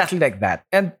looks exactly like that,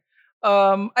 and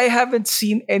I haven't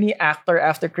seen any actor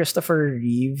after Christopher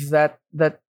Reeve that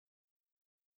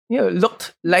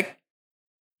looked like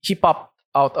he popped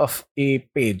out of a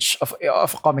page of a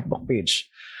comic book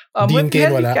page. Dean With Cain,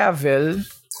 Henry wala? Cavill,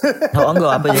 Oo, ang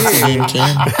gwapo din si Dean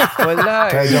Cain. wala.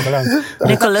 Kaya joke lang.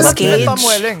 Nicolas Not even Cage. Tom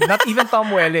Welling. Not even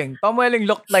Tom Welling. Tom Welling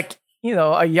looked like,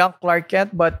 a young Clark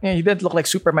Kent, but he didn't look like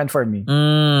Superman for me.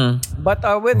 But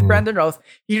with Brandon Routh,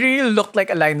 he really looked like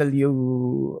a Lionel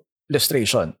Yu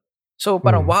illustration. So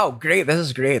parang, wow, great. This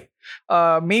is great.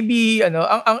 Maybe,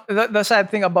 the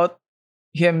sad thing about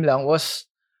him lang was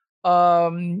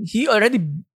he already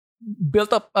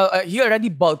bulked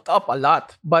up a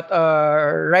lot, but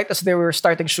right as they were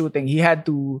starting shooting, he had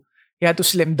to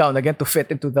slim down again to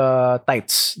fit into the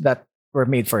tights that were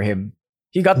made for him.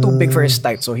 He got too big for his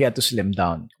tights, so he had to slim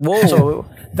down. Whoa. So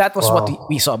that was what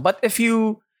we saw. But if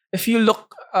you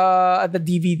look at the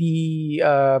DVD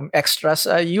extras,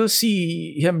 you'll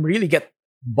see him really get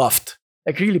buffed,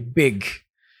 like really big.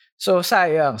 So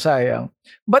sayang.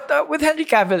 But with Henry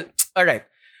Cavill, all right.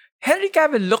 Henry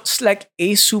Cavill looks like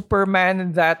a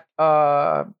Superman that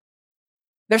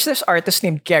there's this artist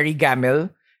named Kerry Gammill.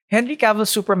 Henry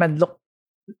Cavill's Superman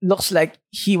looks like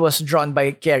he was drawn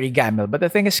by Kerry Gammill. But the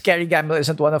thing is, Kerry Gammill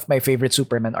isn't one of my favorite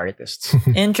Superman artists.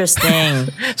 Interesting.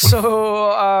 So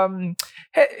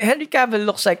Henry Cavill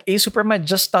looks like a Superman,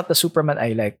 just not the Superman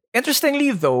I like.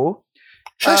 Interestingly though,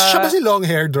 Siya ba si long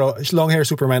hair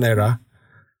Superman era?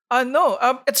 no,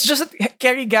 it's just that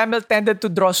Kerry Gammill tended to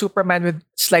draw Superman with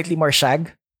slightly more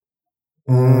shag.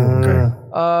 Okay.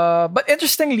 But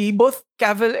interestingly, both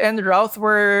Cavill and Routh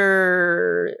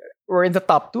were in the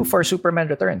top 2 for Superman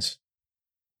Returns.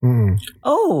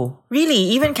 Oh, really?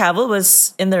 Even Cavill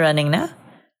was in the running na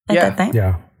at Yeah. that time?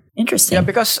 Yeah. Interesting. Yeah,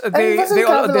 because And they wasn't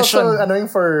all Cavill also auditioned. auditioning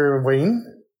for Wayne?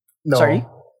 No. Sorry?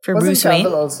 For Wasn't Bruce Wayne?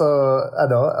 Cavill also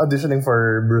auditioning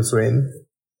for Bruce Wayne?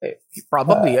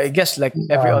 Probably, I guess, like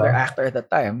every other actor at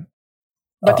that time.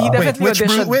 But he definitely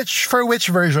auditioned. Which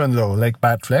version though? Like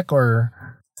Batfleck or?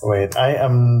 Wait, I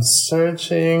am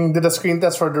searching. Did a screen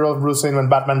test for the role of Bruce Wayne when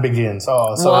Batman Begins.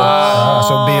 Oh, so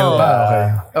So Bale pa.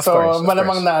 Okay. Of so course, of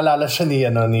malamang course. naalala siya ni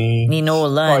Ni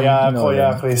Nolan.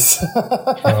 Koya, Chris.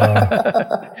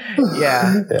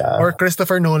 Yeah. Or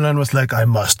Christopher Nolan was like, I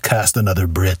must cast another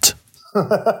Brit.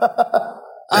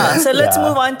 So let's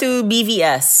move on to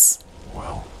BVS.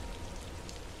 Well,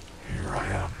 here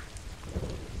I am.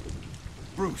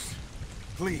 Bruce,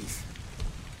 please.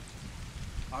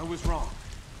 I was wrong.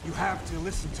 You have to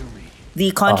listen to me. The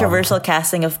controversial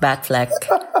casting of Batfleck.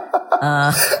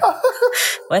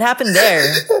 What happened there?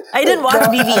 I didn't watch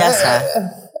BVS.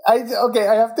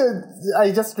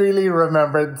 I just really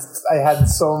remembered I had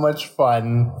so much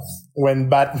fun when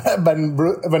Ben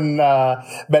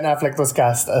Affleck was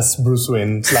cast as Bruce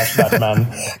Wayne / Batman.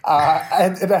 I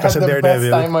had As a the best Daredevil.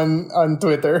 time on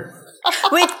Twitter.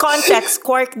 Wait, context,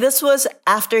 Quark. This was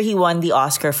after he won the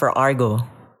Oscar for Argo.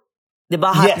 Diba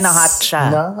hot na hot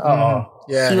siya? Na? Oo.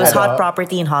 Yeah. He was Ano? hot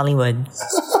property in Hollywood.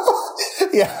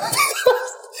 Yeah.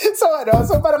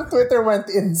 So parang Twitter went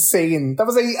insane.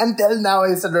 Tapos until now,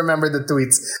 I still remember the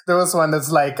tweets. There was one that's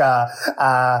like,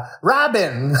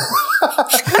 Robin!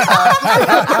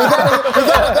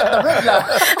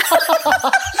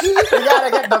 We gotta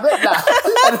get the Riddler!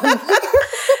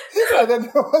 And then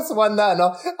there was one na,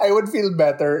 I would feel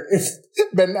better if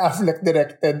Ben Affleck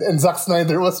directed and Zack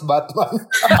Snyder was Batman.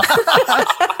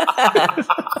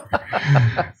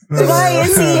 Why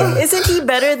isn't he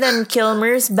better than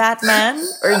Kilmer's Batman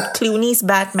or Clooney's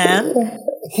Batman?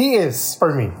 He is,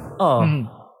 for me. Oh.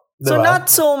 So Diba? not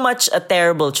so much a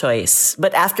terrible choice,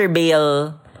 but after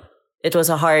Bale, it was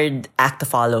a hard act to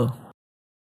follow.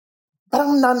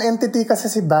 Parang non-entity kasi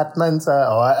si Batman sa...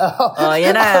 Oh,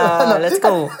 yan na. Let's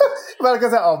go. Well,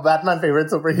 kasi, Batman favorite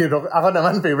superhero. Ako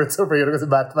naman favorite superhero kasi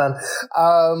Batman.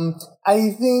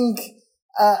 I think,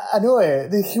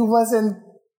 he wasn't,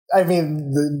 I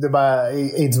mean, diba,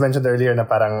 AIDS mentioned earlier na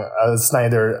parang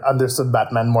Snyder understood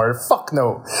Batman more. Fuck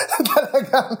no.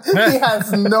 He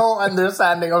has no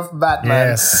understanding of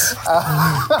Batman. Yes.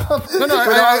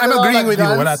 I'm agreeing with you.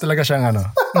 Wala talaga siyang ano.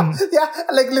 Yeah,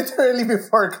 like literally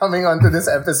before coming onto this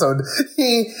episode,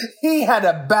 he had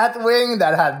a Batwing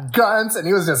that had guns, and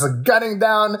he was just gunning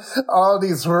down all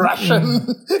these Russian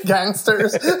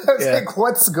gangsters. I was like,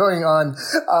 what's going on?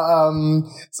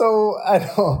 So I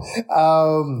don't.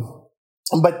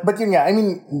 But yeah, I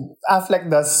mean,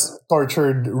 Affleck does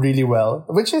tortured really well,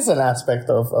 which is an aspect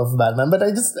of Batman. But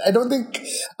I don't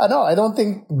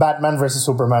think Batman versus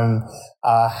Superman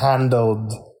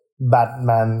handled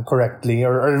Batman correctly,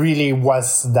 or really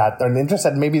was that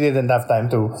interested. Maybe they didn't have time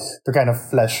to kind of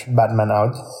flesh Batman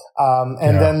out.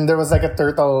 Then there was like a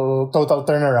total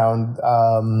turnaround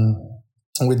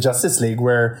with Justice League,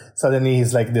 where suddenly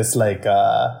he's like this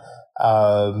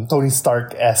Tony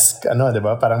Stark-esque,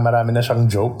 diba? Parang marami na siyang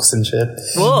jokes and shit.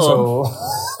 Whoa. So,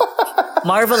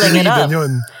 marveling it up.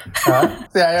 Yun.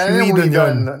 Yeah, yung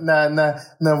Whedon na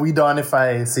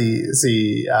Whedonify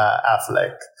si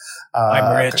Affleck.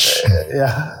 I'm rich.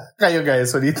 Yeah. Kayo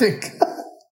guys, what do you think?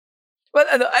 Well,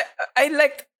 I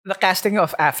liked the casting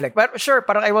of Affleck. But sure,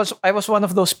 parang I was one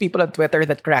of those people on Twitter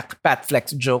that cracked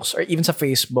Batfleck's jokes, or even sa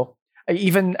Facebook.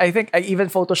 I think I even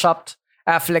photoshopped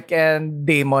Affleck and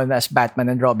Damon as Batman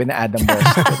and Robin and Adam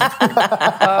West.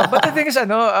 But the thing is,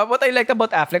 what I liked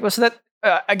about Affleck was that,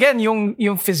 again,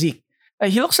 yung physique.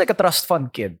 He looks like a trust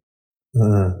fund kid.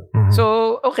 Mm-hmm.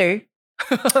 So, okay.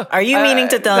 Are you meaning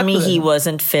to tell me he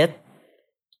wasn't fit?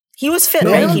 He was fit,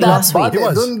 right? He lost weight.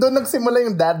 Doon nagsimula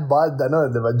yung dad bod,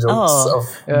 diba? Jokes of...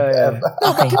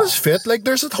 No, but he was fit. Like,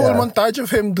 there's a whole montage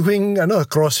of him doing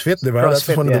CrossFit, diba? That's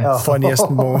one of the funniest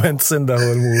moments in the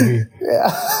whole movie. Yeah.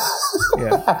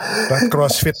 That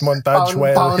CrossFit montage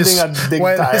while his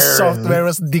software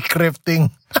was decrypting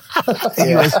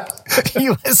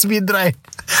USB drive.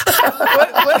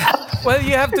 Well,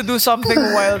 you have to do something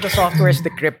while the software is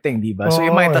decrypting, diba? So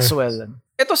you might as well.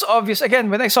 It was obvious. Again,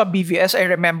 when I saw BVS, I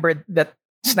remembered that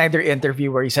Snyder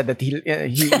interview where he said that he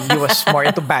was more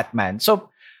into Batman. So,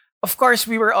 of course,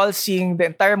 we were all seeing the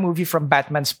entire movie from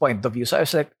Batman's point of view. So I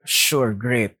was like, sure,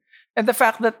 great. And the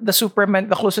fact that the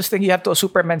closest thing you have to a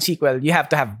Superman sequel, you have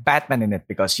to have Batman in it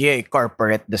because, yay,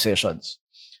 corporate decisions.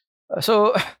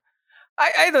 So,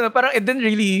 I don't know, parang it didn't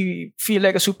really feel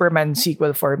like a Superman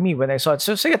sequel for me when I saw it.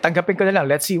 So, sige, tanggapin ko na lang.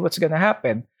 Let's see what's gonna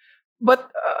happen.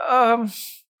 But,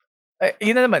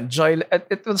 yun na naman,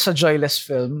 it was a joyless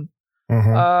film.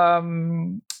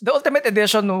 Mm-hmm. The Ultimate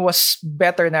Edition was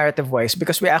better narrative-wise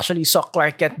because we actually saw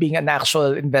Clark Kent being an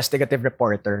actual investigative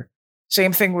reporter.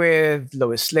 Same thing with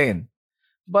Lois Lane.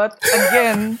 But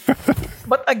again,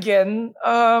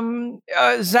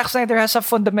 Zack Snyder has a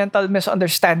fundamental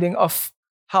misunderstanding of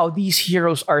how these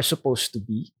heroes are supposed to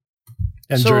be.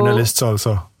 And journalists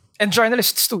also. And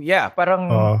journalists too, yeah.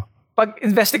 Parang pag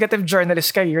investigative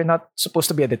journalist ka, you're not supposed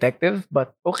to be a detective,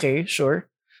 but okay, sure.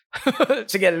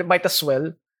 Sige, might as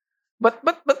well. But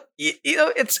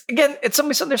it's a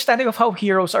misunderstanding of how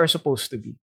heroes are supposed to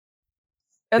be.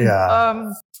 And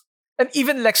and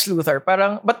even Lex Luthor,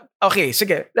 parang, but okay,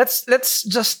 sige, let's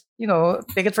just,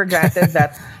 take it for granted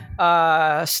that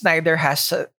Snyder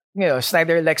has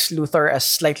Snyder Lex Luthor as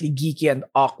slightly geeky and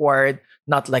awkward,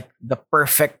 not like the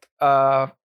perfect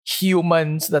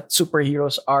humans that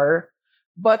superheroes are.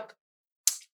 But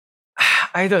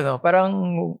I don't know,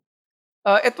 parang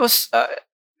it was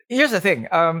here's the thing.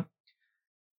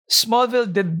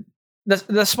 Smallville did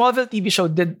the Smallville TV show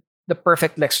did the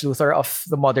perfect Lex Luthor of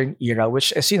the modern era,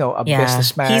 which is, a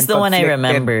businessman. He's the one I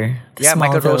remember.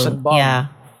 Michael Rosenbaum. Yeah.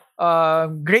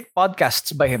 Great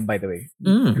podcasts by him, by the way.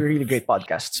 Really great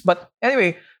podcasts. But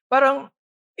anyway, parang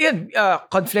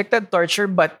conflicted, torture,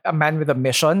 but a man with a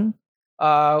mission.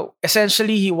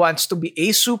 Essentially, he wants to be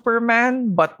a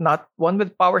Superman, but not one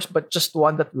with powers, but just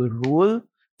one that will rule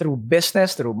through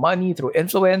business, through money, through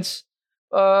influence.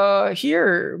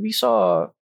 Here we saw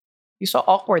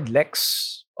awkward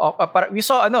Lex. We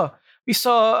saw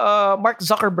Mark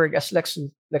Zuckerberg as Lex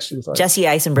Luthor. Jesse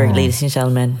Eisenberg, ladies and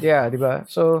gentlemen. Yeah, diba?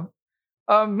 So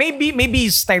maybe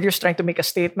Snyder's trying to make a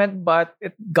statement, but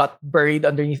it got buried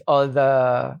underneath all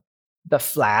the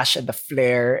flash and the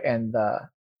flare and the,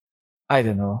 I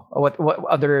don't know what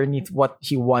underneath what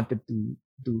he wanted to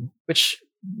do, which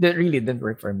really didn't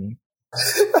work for me.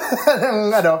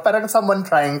 Parang someone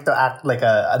trying to act like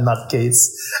a nutcase.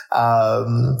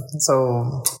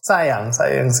 So sayang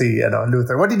si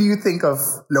Luthor. What did you think of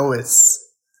Lois?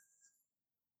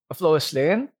 Of Lois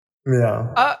Lane?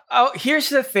 Yeah. Here's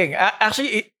the thing.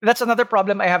 Actually, that's another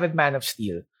problem I have with Man of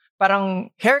Steel.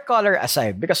 Parang hair color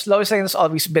aside, because Lois Lane has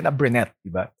always been a brunette,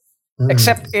 diba?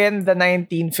 Except in the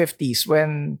 1950s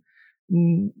when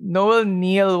Noel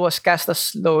Neal was cast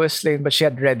as Lois Lane, but she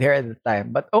had red hair at the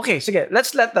time. But okay, sige,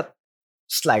 let's let that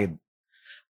slide.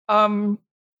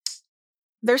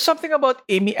 There's something about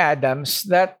Amy Adams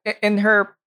that in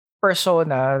her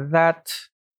persona that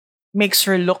makes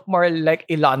her look more like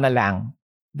Ilana Lang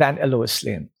than a Lois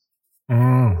Lane. May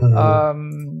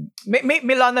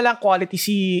Ilana Lang quality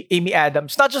si Amy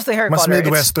Adams. Not just the hair Mas color.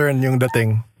 Midwestern yung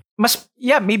dating.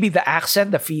 Maybe the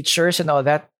accent, the features, and all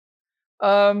that.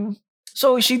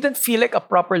 So she didn't feel like a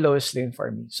proper Lois Lane for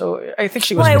me. So I think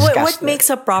she was miscast. What makes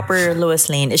a proper Lois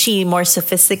Lane? Is she more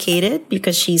sophisticated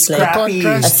because she's like Scrappy.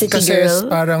 a city Kasi girl?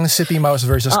 parang city mouse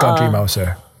versus country mouse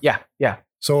eh. Yeah.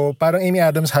 So parang Amy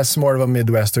Adams has more of a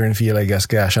Midwestern feel, I guess,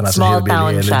 kaya siya nasa Small hillbilly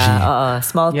town elegy. siya.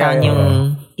 Small town Yeah.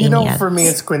 yung You know, Amy for me,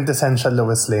 Adams. it's quintessential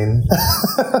Lois Lane.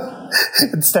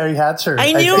 It's Terry Hatcher.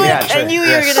 I knew think. it. I knew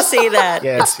you were gonna say that.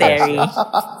 Yes, Terry.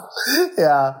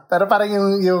 Yeah, pero parang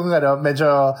yung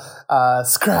medyo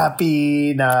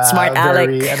scrappy na Smart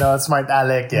very, Alec. smart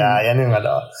Alec. Yeah, yan yung I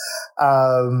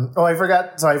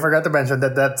forgot to mention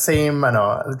that same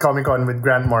Comic-Con with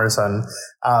Grant Morrison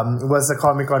was a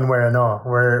Comic-Con where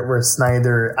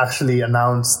Snyder actually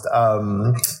announced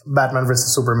Batman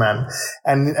vs Superman,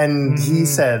 and he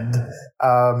said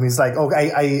he's like,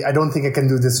 I don't think I can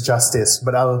do this justice,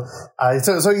 but I'll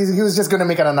so he was just gonna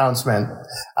make an announcement,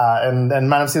 and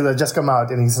Man of Steel had just come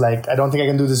out, and he's like, I don't think I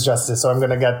can do this justice, so I'm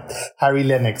gonna get Harry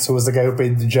Lennox, who was the guy who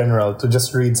played the General, to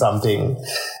just read something.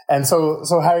 And so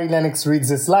Harry Lennox reads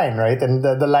this line, right? And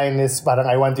the line is parang,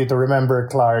 I want you to remember,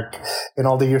 Clark, in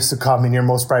all the years to come, in your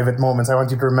most private moments, I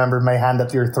want you to remember my hand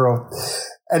at your throat.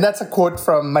 And that's a quote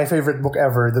from my favorite book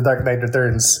ever, The Dark Knight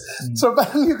Returns. So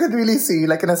parang you could really see,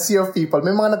 like in a sea of people,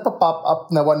 may mga nagpa-pop up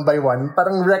na one by one,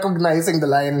 parang recognizing the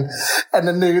line. And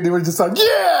then they were just like,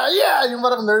 yeah, yung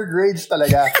parang nerd rage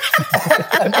talaga.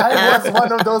 And I was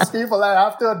one of those people, I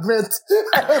have to admit.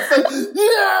 I was like,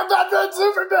 yeah, Batman,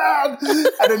 Superman!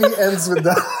 And then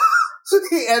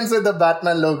he ends with the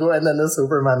Batman logo and then the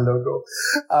Superman logo.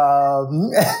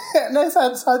 And I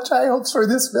had such high hopes for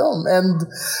this film. And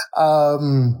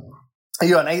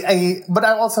but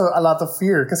I also a lot of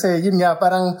fear kasi yun nga,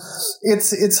 parang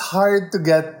it's hard to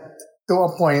get to a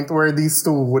point where these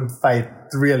two would fight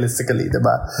realistically,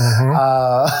 diba?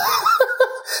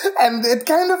 And it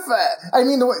kind of,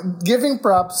 giving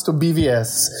props to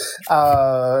BVS,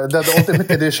 the Ultimate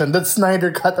Edition, the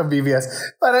Snyder cut of BVS.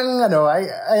 Parang,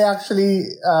 I actually,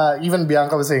 even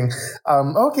Bianca was saying,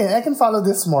 okay, I can follow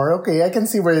this more. Okay, I can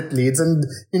see where it leads. And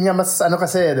yun nga, mas,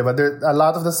 kasi, diba? A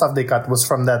lot of the stuff they cut was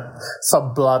from that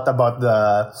subplot about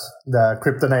the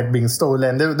kryptonite being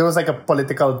stolen. There was like a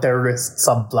political terrorist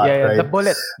subplot, right? The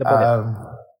bullet.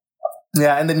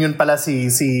 Yeah, and then yun pala si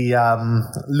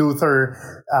Luthor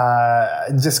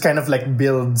just kind of like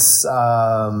builds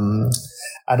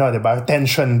diba,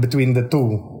 tension between the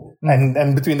two.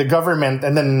 And between the government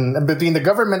and then between the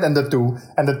government and the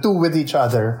two with each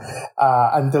other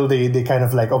until they kind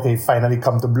of like, okay, finally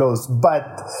come to blows. But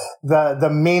the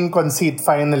main conceit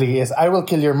finally is, I will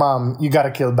kill your mom, you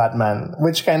gotta kill Batman,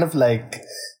 which kind of like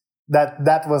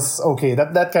that was okay.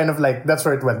 That kind of like, that's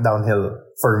where it went downhill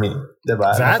for me,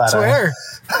 diba? That's where.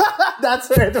 That's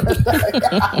where it went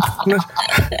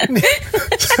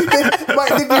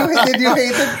downhill. Did you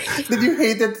hate it? Did you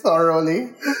hate it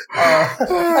thoroughly?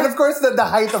 And of course, the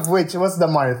height of which was the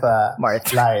Martha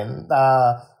line.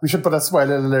 We should put a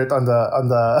spoiler alert on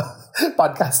the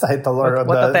podcast title or on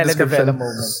the description.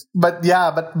 Moment. But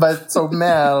so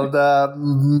Mel, the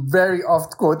very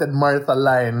oft quoted Martha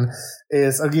line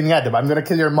is, again, I'm gonna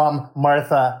kill your mom,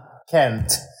 Martha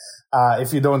Kent,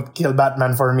 if you don't kill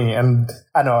Batman for me. And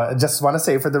I just want to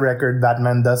say for the record,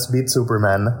 Batman does beat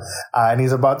Superman. And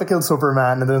he's about to kill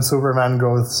Superman, and then Superman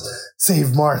goes,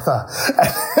 save Martha.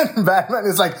 And Batman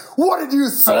is like, what did you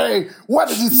say? Why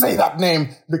did you say that name?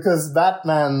 Because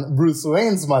Batman, Bruce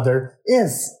Wayne's mother,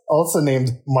 is also named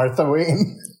Martha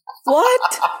Wayne.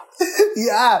 What?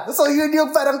 Yeah. So yun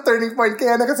yung parang turning point.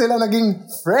 Kaya na kasi sila naging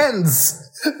friends.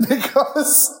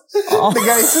 Because the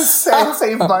guy just said,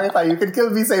 save Martha. You can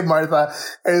kill me, save Martha.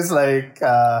 And it's like,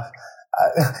 I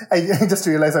just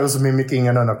realized I was mimicking,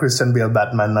 Christian Bale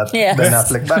Batman, not Ben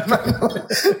Affleck Batman.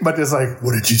 But it's like,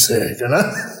 what did you say?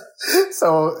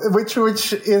 So, which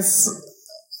is...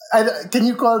 can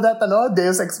you call that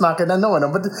Deus Ex Machina? No,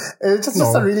 but it's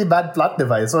just a really bad plot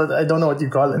device. So I don't know what you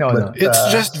call it. No.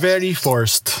 It's just very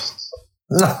forced.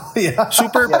 Yeah.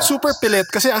 Super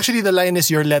pilit. Kasi actually the line is,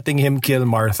 you're letting him kill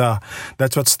Martha.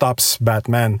 That's what stops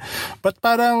Batman. But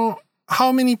parang,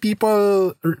 how many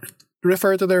people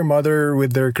refer to their mother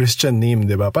with their Christian name,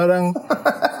 diba? Parang...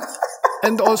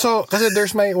 And also, kasi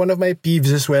there's one of my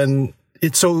peeves is when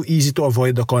it's so easy to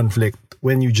avoid the conflict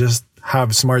when you just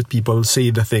have smart people say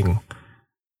the thing.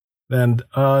 And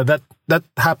that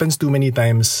happens too many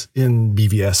times in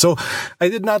BVS. So I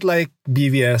did not like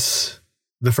BVS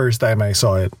the first time I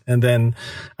saw it. And then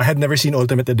I had never seen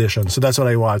Ultimate Edition. So that's what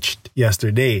I watched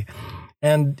yesterday.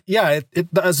 And yeah,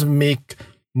 it does make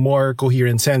more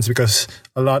coherent sense because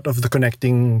a lot of the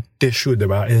connecting tissue,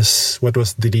 diba, is what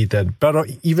was deleted. Pero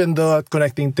even the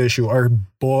connecting tissue are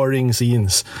boring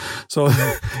scenes. So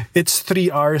it's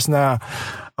 3 hours na,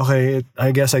 okay,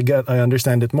 I guess I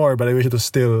understand it more, but I wish it was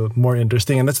still more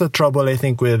interesting. And that's the trouble, I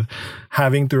think, with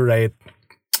having to write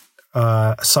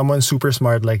someone super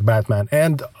smart like Batman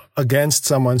and against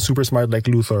someone super smart like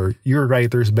Luthor. Your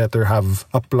writers better have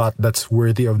a plot that's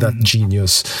worthy of that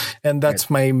genius. And that's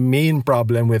my main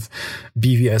problem with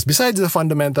BVS. Besides the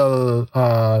fundamental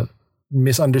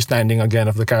misunderstanding again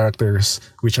of the characters,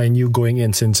 which I knew going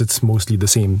in since it's mostly the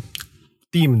same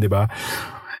team, diba?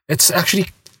 It's actually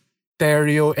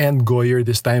Terrio and Goyer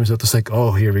this time. So it was like,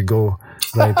 oh, here we go.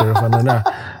 Writer of ano na.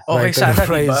 Okay, Writer of sana,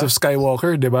 Rise diba? of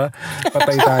Skywalker, diba?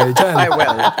 Patay tayo dyan. I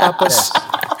will. Tapos,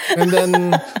 and then,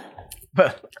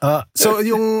 so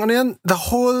yung ano yan, the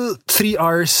whole 3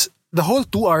 hours, the whole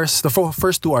 2 hours, the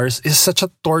first 2 hours is such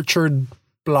a tortured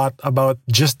plot about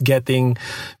just getting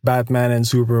Batman and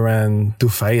Superman to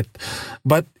fight.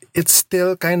 But it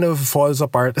still kind of falls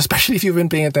apart, especially if you've been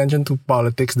paying attention to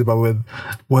politics, diba, with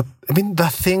the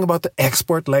thing about the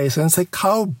export license, like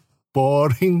how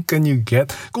boring can you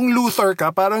get? Kung Luthor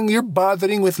ka, parang you're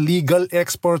bothering with legal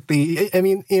import.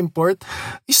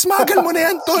 Ismagal mo na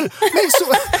yan, tol.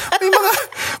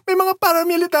 May mga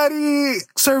paramilitary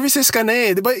services ka na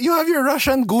eh. Diba? You have your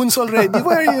Russian goons already.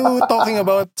 Why are you talking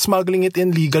about smuggling it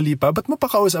in legally pa? But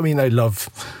mapakaos, I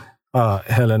love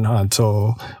Helen Hunt.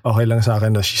 So, okay lang sa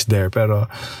akin na she's there.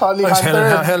 Pero, Holly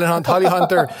Hunter. Helen Hunt, Holly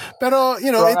Hunter. Pero,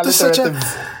 it was such a...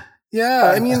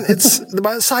 Yeah, it's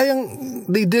sayang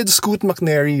they did Scoot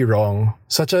McNairy wrong.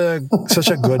 Such a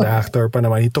good actor pa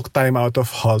naman. He took time out of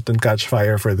Halt and Catch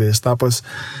Fire for this. Tapos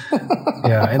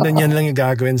yeah, and then yan lang yung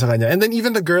gagawin sa kanya. And then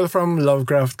even the girl from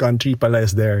Lovecraft Country pala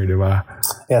is there, di ba?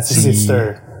 Yeah,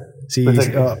 sister.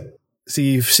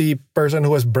 Si person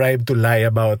who was bribed to lie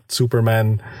about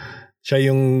Superman.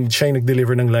 Siya yung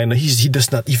nag-deliver ng line na he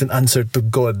does not even answer to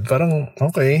God. Parang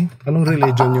okay, anong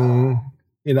religion yung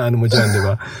inaano mo dyan, di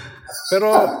ba? Pero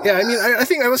yeah, I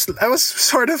think I was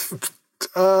sort of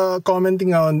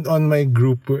commenting on my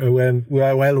group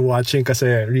while watching, kasi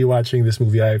rewatching this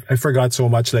movie, I forgot so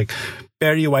much. Like,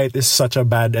 Perry White is such a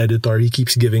bad editor. He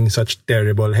keeps giving such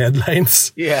terrible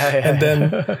headlines. Yeah.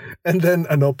 And then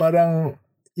parang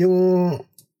yung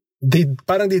they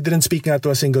didn't speak nga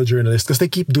to a single journalist because they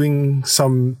keep doing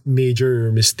some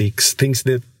major mistakes, things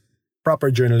that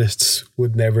proper journalists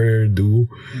would never do.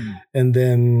 And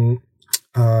then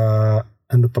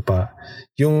ano pa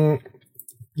yung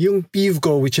peeve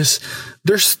ko, which is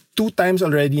there's 2 times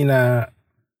already na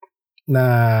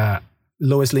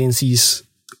Lois Lane sees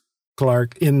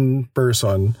Clark in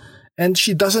person and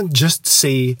she doesn't just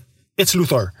say it's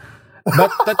Luthor.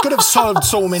 That could have solved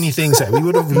so many things. We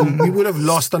would have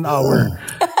lost an hour,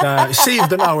 saved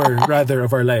an hour rather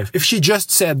of our life. If she just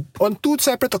said on 2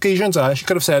 separate occasions, she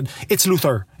could have said it's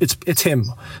Luthor, it's him.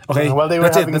 Okay, while they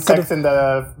were having sex in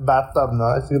the bathtub,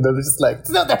 no, they were just like,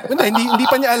 no, hindi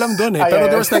pa niya alam dun eh. Pero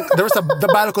there was the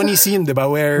balcony scene, diba,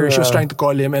 where she was trying to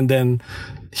call him and then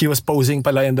he was posing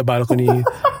pala in the balcony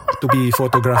to be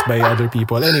photographed by other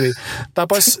people. Anyway,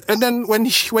 tapos, and then when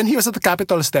he was at the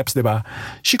Capitol steps, diba,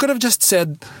 she could have just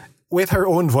said with her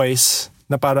own voice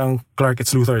na parang, Clark,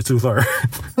 it's Luthor.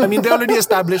 They already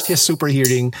established his super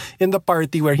hearing in the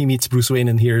party where he meets Bruce Wayne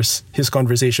and hears his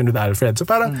conversation with Alfred. So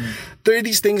parang, there are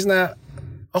these things na,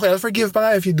 okay, I'll forgive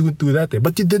pa if you don't do that.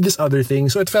 But you did this other thing.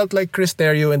 So it felt like Chris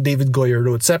Terrio and David Goyer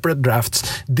wrote separate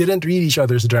drafts, didn't read each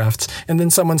other's drafts, and then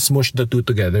someone smushed the 2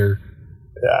 together.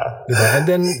 Yeah. Diba? And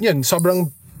then, yun,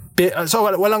 sobrang... So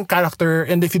walang character,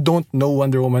 and if you don't know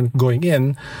Wonder Woman going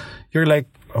in, you're like,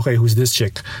 okay, who's this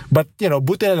chick? But,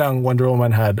 buti na lang Wonder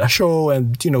Woman had a show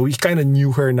and, we kind of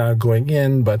knew her na going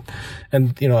in,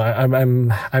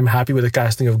 I'm happy with the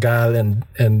casting of Gal and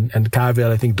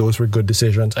Cavill. I think those were good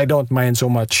decisions. I don't mind so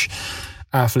much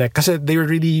Affleck kasi they were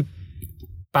really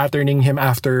patterning him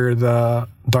after the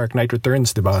Dark Knight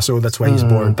Returns, diba? So that's why he's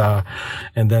Borta,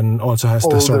 and then also has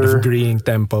the sort of graying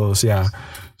temples, yeah.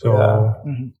 So,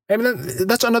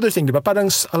 that's another thing, diba?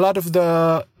 Parang a lot of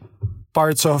the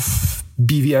parts of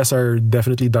BVS are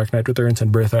definitely Dark Knight Returns,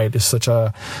 and Birthright is such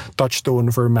a touchstone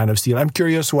for Man of Steel. I'm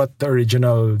curious what the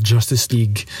original Justice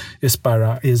League is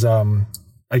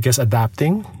I guess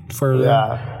adapting for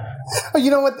You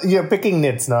know what? You're picking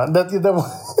nits, no?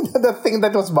 the thing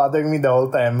that was bothering me the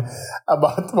whole time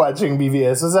about watching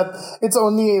BVS was that it's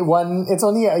only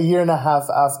a year and a half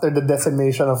after the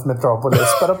decimation of Metropolis.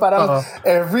 Pero parang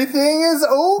everything is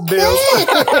okay.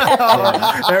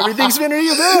 Everything's been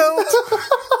rebuilt.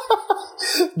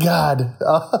 God.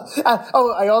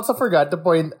 I also forgot to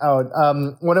point out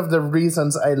one of the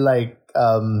reasons I like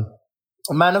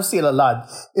Man of Steel a lot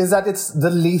is that it's the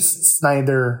least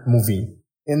Snyder movie,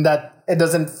 in that it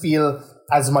doesn't feel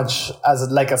as much as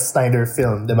like a Snyder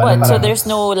film. Diba? What? So there's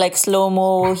no like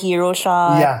slow-mo hero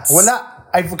shots? Yeah. Wala.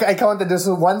 I counted, there's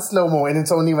one slow-mo and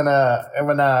it's only when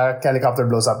a helicopter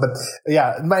blows up. But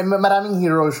yeah, maraming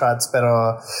hero shots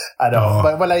pero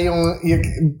but wala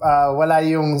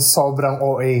yung sobrang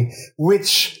OA,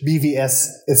 which BVS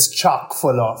is chock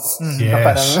full of.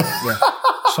 Yes.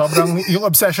 Sobrang yung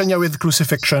obsession niya with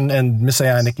crucifixion and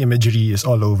messianic imagery is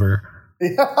all over.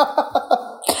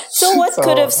 So what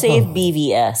could have saved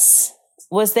BVS?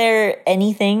 Was there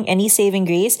any saving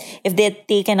grace? If they had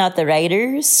taken out the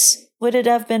writers, would it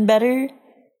have been better?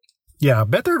 Yeah,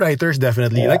 better writers,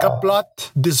 definitely. Like a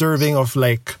plot deserving of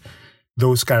like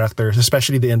those characters,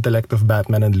 especially the intellect of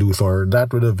Batman and Luthor.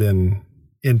 That would have been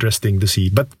interesting to see.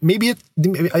 But maybe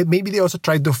they also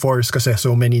tried to force kasi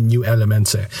so many new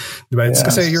elements. Diba? It's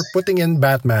kasi you're putting in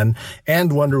Batman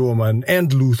and Wonder Woman and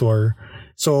Luthor.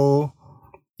 So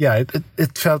yeah,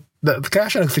 it felt the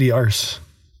cash of 3 hours.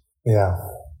 Yeah.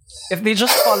 If they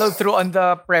just followed through on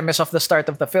the premise of the start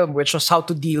of the film, which was how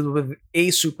to deal with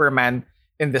a Superman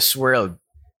in this world.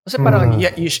 Kasi parang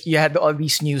you had all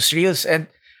these newsreels and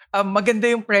maganda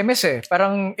yung premise eh.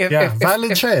 Parang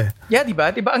valid siya eh. Yeah,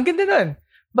 diba? Ang ganda nun.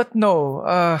 But no,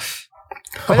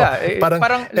 wala.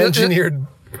 Parang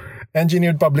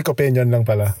engineered public opinion lang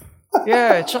pala.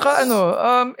 Yeah, tsaka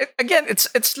again,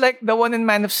 it's like the one in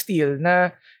Man of Steel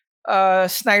na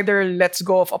Snyder lets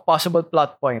go of a possible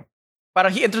plot point.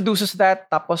 Parang he introduces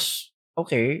that, tapos,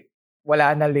 okay,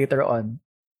 wala na later on.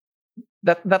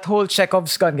 That whole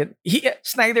Chekhov's gun.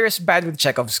 Snyder is bad with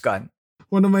Chekhov's gun.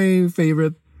 One of my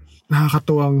favorite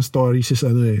nakakatuwang stories is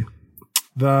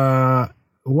the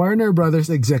Warner Brothers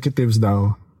executives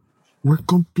daw were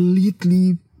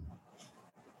completely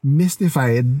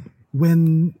mystified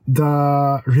when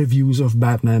the reviews of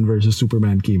Batman versus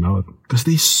Superman came out. Because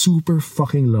they super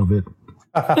fucking love it.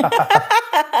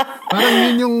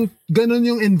 Parang ganun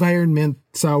yung environment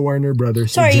sa Warner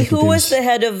Brothers. Sorry, who was the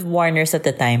head of Warner's at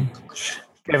the time?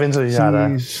 Kevin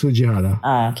Sujihara. Sujihara.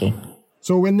 Ah, okay.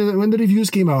 So when the reviews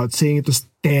came out saying it was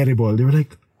terrible, they were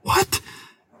like, what?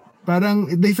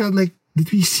 Parang they felt like, did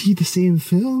we see the same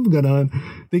film? Ganon.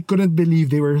 They couldn't believe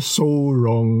they were so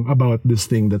wrong about this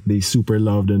thing that they super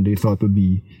loved and they thought would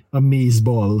be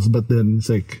amazeballs. But then it's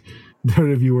like, the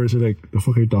reviewers are like, the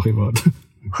fuck are you talking about?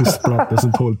 This plot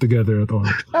doesn't hold together at all.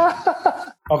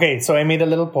 Okay, so I made a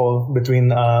little poll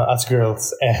between us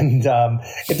girls, and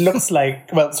it looks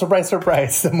like, well, surprise,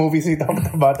 surprise, the movies we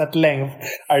talked about at length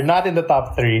are not in the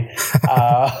top 3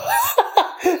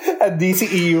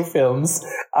 DCEU films.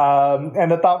 And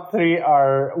the top 3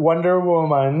 are Wonder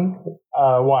Woman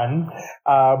 1,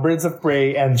 Birds of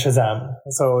Prey, and Shazam.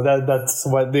 So that's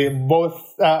what they both,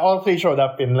 all 3 showed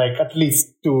up in like at least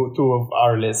two of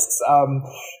our lists.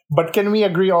 But can we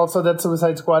agree also that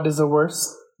Suicide Squad is the worst?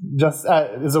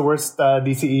 Is the worst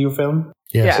DCEU film?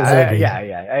 Yes,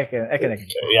 I can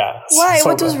agree. Yeah. Why? So,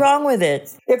 what was wrong with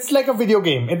it? It's like a video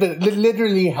game. It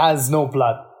literally has no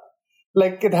plot.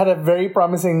 Like, it had a very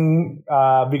promising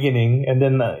beginning, and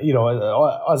then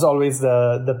as always,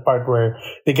 the part where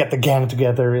they get the gang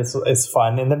together is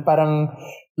fun, and then parang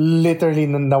literally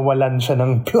nawalan siya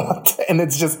ng plot, and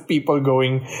it's just people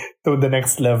going to the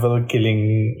next level,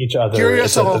 killing each other.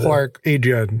 Curious ako, Mark,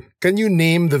 Adrian, can you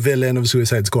name the villain of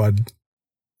Suicide Squad?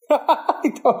 I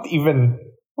don't even.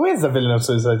 Who is the villain of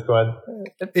Suicide Squad?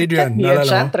 Adrian,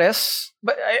 Enchantress.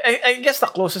 But I guess the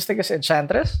closest thing is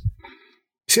Enchantress.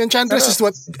 See, Enchantress is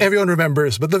what everyone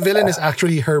remembers, but the villain is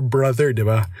actually her brother,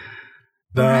 diba?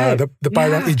 The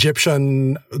parang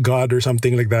Egyptian god or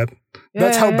something like that.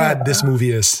 That's how bad this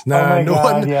movie is. No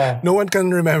one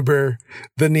can remember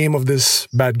the name of this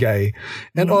bad guy.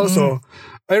 And also,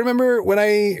 I remember when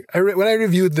I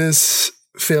reviewed this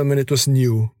film and it was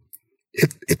new,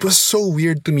 it was so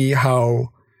weird to me how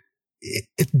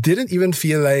it didn't even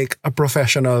feel like a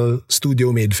professional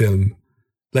studio made film.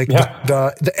 Like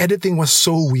the editing was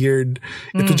so weird.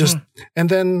 It was just, and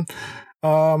then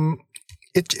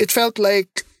it felt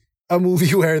like a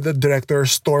movie where the director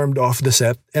stormed off the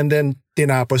set and then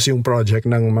tinapos yung project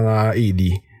ng mga AD.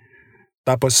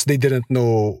 Tapos they didn't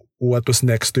know what was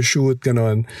next to shoot,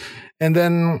 ganon. And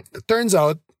then turns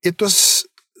out it was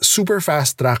super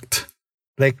fast tracked.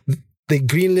 Like they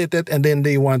greenlit it and then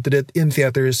they wanted it in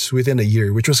theaters within a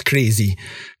year, which was crazy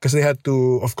because they had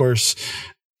to, of course,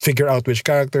 figure out which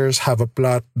characters, have a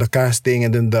plot, the casting,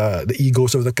 and then the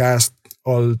egos of the cast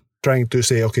all trying to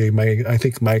say, okay, I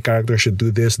think my character should do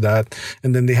this, that.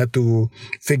 And then they had to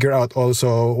figure out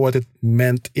also what it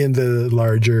meant in the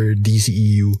larger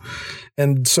DCEU.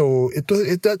 And so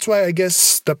that's why I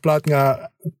guess the plot nga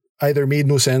either made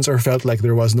no sense or felt like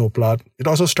there was no plot. It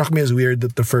also struck me as weird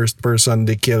that the first person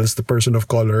they kill is the person of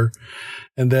color.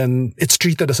 And then it's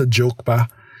treated as a joke pa.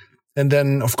 And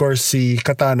then, of course, si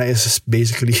Katana is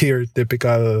basically your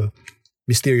typical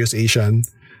mysterious Asian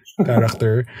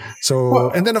character. So,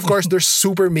 and then, of course, there's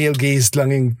super male-gazed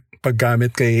lang yung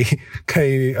paggamit kay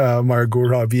Margot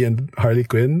Robbie and Harley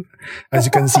Quinn. As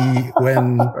you can see,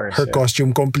 when her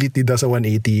costume completely does a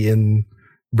 180 in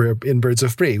Birds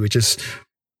of Prey, which is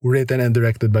written and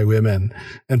directed by women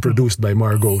and produced by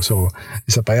Margot. So,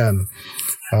 isa pa yan.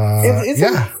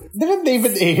 Didn't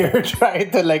David Ayer try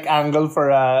to like angle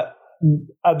for a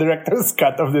director's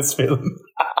cut of this film?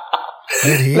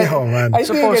 Did he? Oh man. I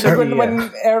think when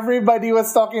everybody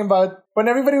was talking about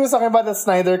the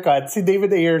Snyder cut, si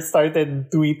David Ayer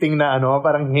started tweeting na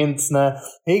parang hints na,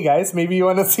 hey guys, maybe you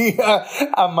wanna see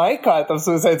my cut of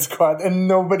Suicide Squad, and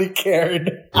nobody cared.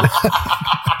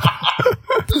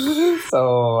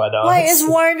 So, why is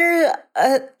Warner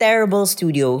a terrible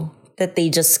studio that they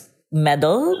just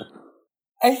meddle?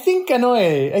 I think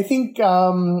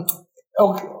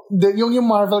yung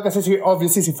Marvel kasi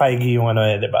obviously si Feige yung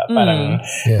diba? Parang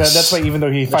that's why even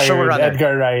though he fired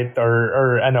Edgar Wright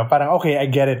or parang okay, I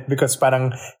get it because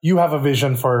parang you have a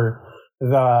vision for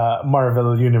the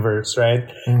Marvel universe, right?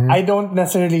 Mm-hmm. I don't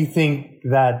necessarily think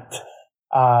that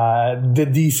the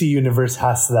DC universe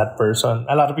has that person.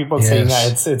 A lot of people saying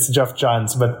it's Geoff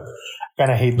Johns, but I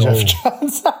kind of hate Geoff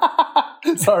Johns.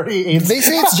 Sorry, they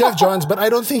say it's Geoff Johns, but I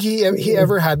don't think he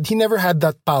never had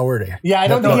that power. Yeah, I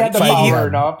don't think he had the power.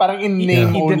 No, parang in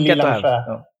name only lang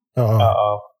siya.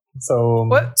 So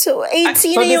what? So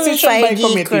sino yung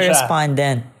Feige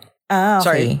correspondent? Okay.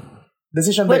 Sorry,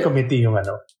 decision by committee yung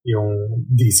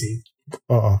DC.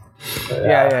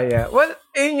 Yeah. Well,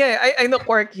 I know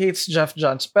Quark hates Geoff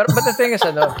Johns, but the thing is,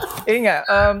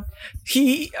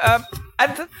 he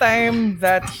at the time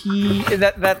that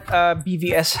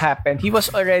BVS happened, he was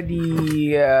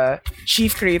already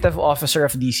chief creative officer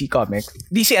of DC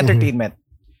Entertainment,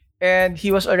 and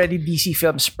he was already DC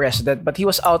Films president. But he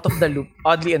was out of the loop,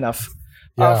 oddly enough,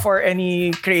 for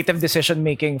any creative decision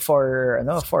making for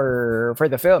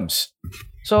the films.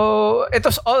 So it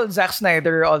was all Zack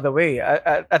Snyder all the way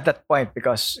at that point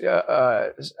because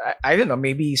I don't know,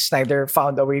 maybe Snyder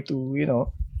found a way to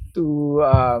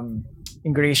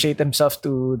ingratiate himself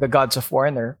to the gods of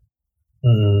Warner.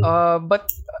 Mm-hmm.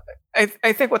 But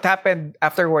I think what happened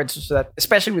afterwards was that,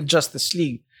 especially with Justice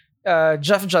League,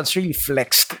 Geoff Johns really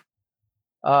flexed,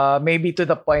 maybe to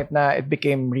the point that it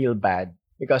became real bad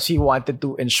because he wanted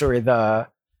to ensure the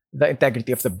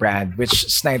integrity of the brand, which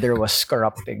Snyder was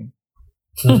corrupting.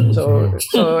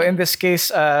 So in this case,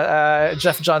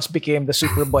 Geoff Johns became the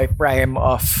Superboy Prime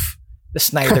of the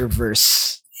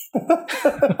Snyderverse.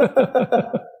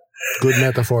 Good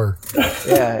metaphor.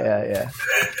 Yeah.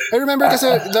 I remember kasi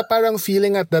the parang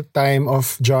feeling at that time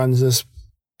of Johns'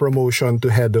 promotion to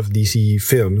head of DC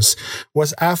Films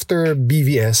was after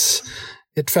BVS.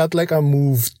 It felt like a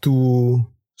move to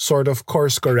sort of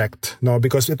course correct, no,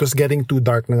 because it was getting too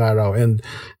dark na nga raw, and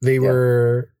they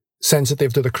were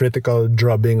sensitive to the critical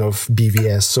drubbing of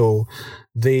BVS, so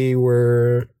they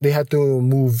had to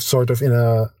move sort of in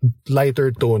a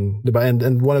lighter tone, diba?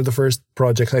 And one of the first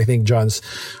projects I think Johns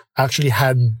actually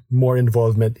had more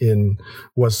involvement in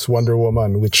was Wonder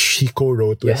Woman, which he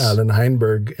co-wrote with Alan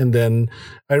Heinberg. And then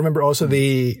I remember also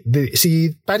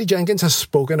Patty Jenkins has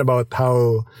spoken about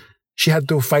how she had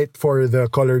to fight for the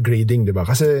color grading, diba?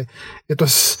 Kasi it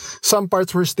was, some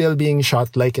parts were still being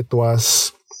shot like it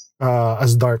was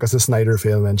as dark as a Snyder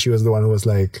film, and she was the one who was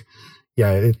like,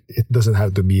 yeah, it doesn't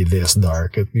have to be this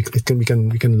dark. We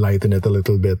can lighten it a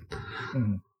little bit.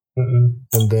 Mm-hmm.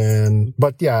 And then,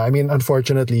 but yeah, I mean,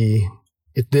 unfortunately,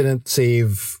 it didn't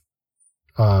save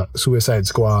Suicide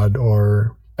Squad,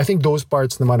 or I think those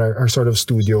parts naman are sort of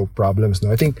studio problems.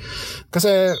 No, I think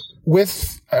kasi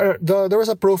with there was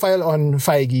a profile on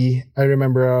Feige, I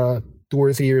remember 2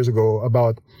 or 3 years ago,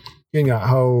 about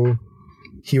how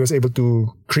he was able to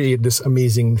create this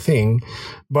amazing thing,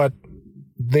 but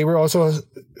they were also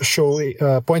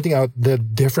pointing out the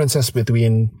differences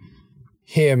between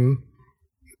him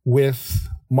with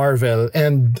Marvel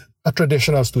and a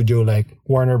traditional studio like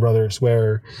Warner Brothers,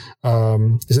 where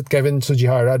is it Kevin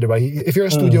Tsujihara, diba? If you're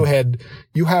a studio head,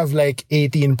 you have like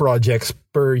 18 projects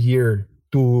per year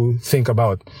to think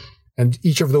about, and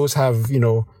each of those have, you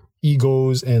know,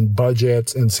 egos and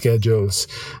budgets and schedules.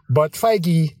 But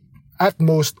Feige at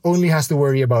most only has to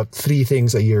worry about 3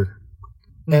 things a year.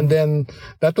 And then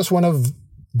that was one of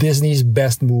Disney's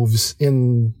best moves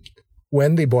in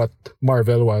when they bought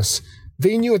Marvel. Was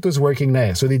they knew it was working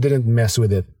now, so they didn't mess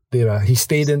with it. He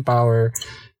stayed in power,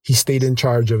 he stayed in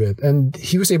charge of it, and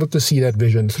he was able to see that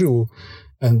vision through,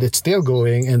 and it's still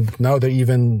going. And now they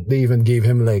even gave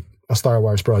him like a Star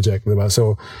Wars project, diba?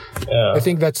 So I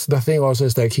think that's the thing. Also,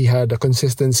 is like he had a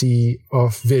consistency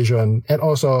of vision, and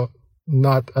also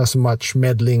not as much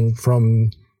meddling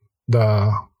from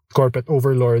the corporate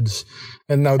overlords.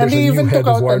 And now there's a new head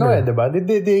of Warner.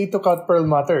 They took out Pearl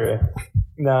Matter,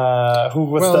 who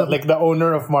was the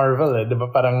owner of Marvel. Diba?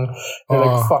 Parang they're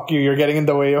like, fuck you, you're getting in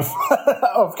the way of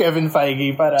of Kevin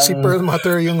Feige. Parang, si Pearl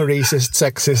Matter yung racist,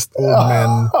 sexist old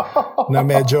man na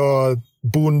medyo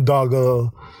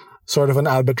boondoggle, sort of an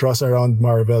albatross around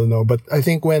Marvel, no? But I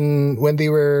think when they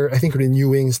were, I think,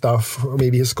 renewing stuff, or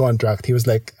maybe his contract, he was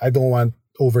like, I don't want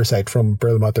oversight from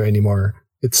Pearl Matter anymore.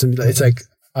 It's like,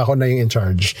 ako na yung in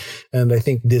charge. And I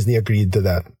think Disney agreed to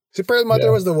that. Si Pearl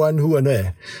Matter was the one who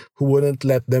wouldn't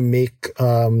let them make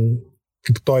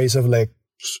toys of like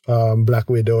Black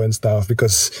Widow and stuff,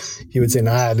 because he would say,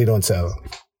 nah, they don't sell.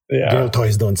 Girl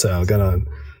toys don't sell. Ganon.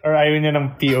 Or ayaw niya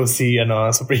ng POC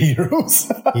superheroes.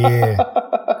 Yeah.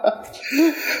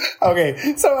 Okay,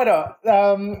 so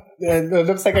it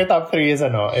looks like our top 3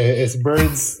 is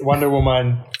Birds, Wonder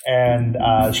Woman, and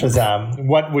Shazam.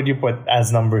 What would you put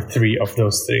as number 3 of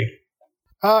those 3?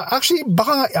 Actually,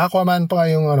 baka Aquaman pa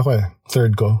yung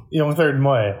third ko. Yung third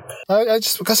mo eh. I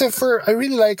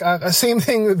really like, same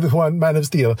thing with the one Man of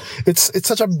Steel. It's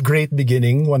such a great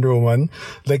beginning, Wonder Woman.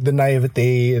 Like the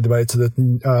naivete, it's the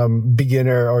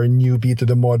beginner or newbie to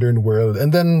the modern world.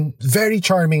 And then very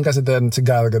charming kasi then si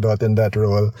Gal Gadot in that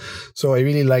role. So I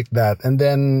really like that. And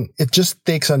then it just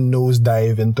takes a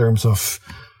nosedive in terms of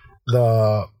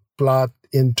the plot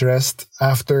interest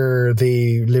after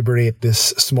they liberate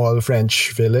this small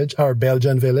French village or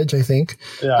Belgian village, I think.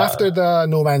 Yeah. After the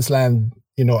No Man's Land,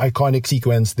 iconic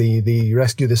sequence, they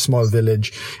rescue this small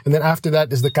village, and then after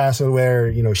that is the castle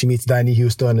where she meets Danny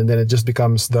Houston, and then it just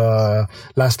becomes the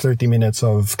last 30 minutes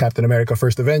of Captain America: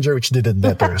 First Avenger, which did it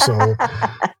better. So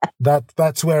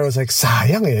that's where I was like,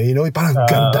 sayang parang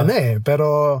ganda na eh,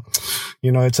 pero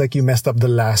it's like you messed up the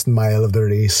last mile of the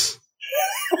race.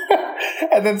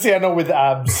 And then with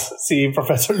abs,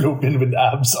 Professor Lupin with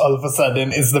abs all of a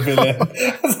sudden is the villain.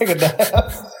 It's like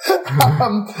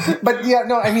but yeah,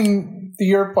 no, I mean, to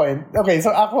your point. Okay,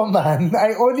 so Aquaman.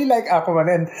 I only like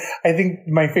Aquaman, and I think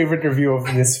my favorite review of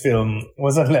this film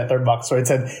was on Letterboxd, where it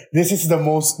said, "This is the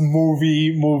most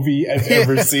movie I've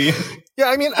ever seen."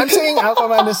 Yeah, I mean, I'm saying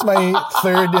Aquaman is my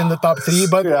third in the top 3,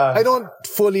 but I don't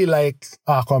fully like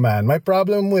Aquaman. My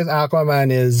problem with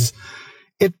Aquaman is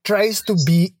it tries to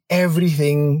be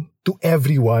everything to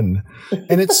everyone.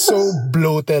 And it's so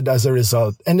bloated as a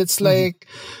result. And it's like,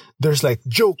 there's like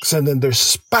jokes, and then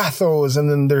there's pathos,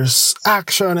 and then there's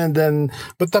action,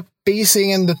 but the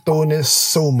pacing and the tone is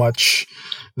so much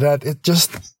that it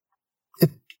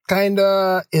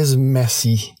kinda is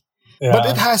messy. Yeah. But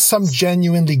it has some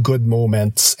genuinely good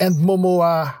moments. And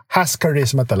Momoa has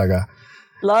charisma talaga.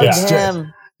 Love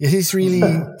him. He's really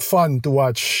fun to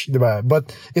watch, diba?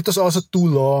 But it was also too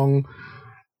long.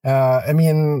 I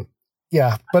mean,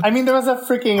 but I mean, there was a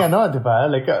freaking diba?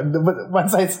 Like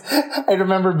once I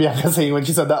remember Bianca saying when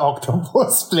she saw the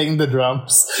octopus playing the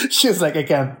drums, she was like, I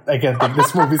can't take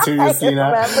this movie seriously. I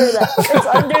remember that. It's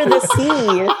under the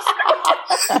sea.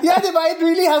 Yeah, diba? It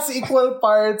really has equal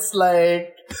parts,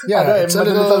 like it's a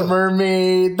Little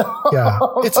Mermaid. Yeah,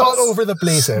 it's all over the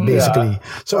place, basically.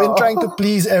 So in trying to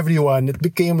please everyone, it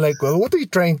became like, well, what are you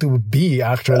trying to be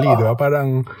actually? Diba?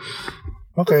 Parang,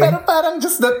 okay. Pero parang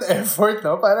just that effort,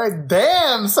 no? Parang,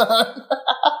 damn, son.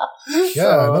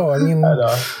 I mean,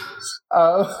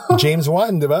 James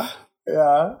Wan, diba?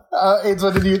 Yeah. It's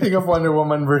what did you think of Wonder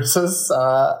Woman versus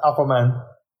Aquaman?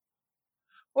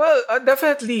 Well,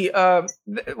 definitely.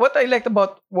 What I liked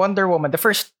about Wonder Woman, the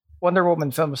first Wonder Woman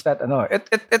film, was that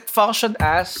it functioned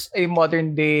as a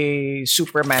modern day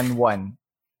Superman 1.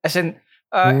 As in,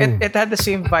 it had the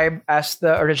same vibe as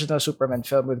the original Superman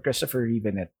film with Christopher Reeve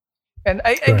in it. And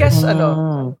I guess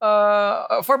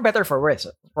for better or for worse,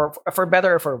 for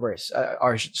better or for worse,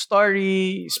 origin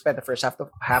story, spent the first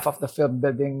half of the film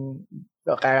building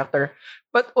the character,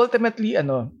 but ultimately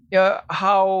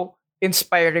how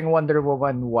inspiring Wonder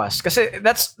Woman was. Kasi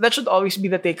that should always be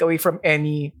the takeaway from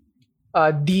any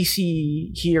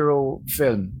DC hero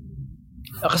film.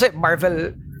 Kasi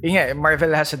Marvel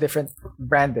has a different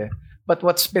brand eh. But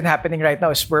what's been happening right now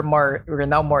is we're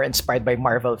now more inspired by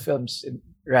Marvel films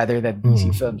rather than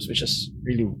DC films, which is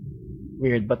really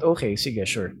weird. But okay, sige,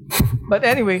 sure. But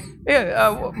anyway,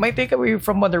 my takeaway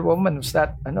from Wonder Woman was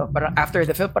that parang after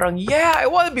the film, parang I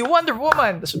want to be Wonder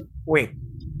Woman. So, wait.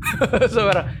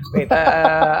 So wait,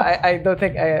 I don't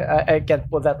think I can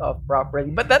pull that off properly.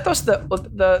 But that was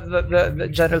the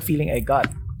general feeling I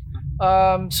got.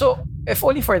 So if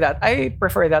only for that, I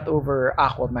prefer that over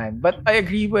Aquaman. But I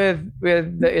agree with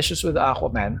the issues with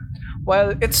Aquaman.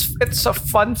 While it's a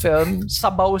fun film,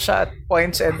 sabaw siya at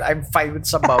points, and I'm fine with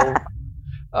sabaw.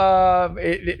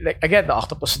 Like again, the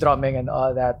octopus drumming and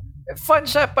all that. Fun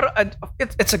siya, pero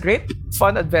it's a great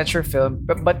fun adventure film.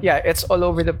 But yeah, it's all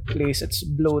over the place. It's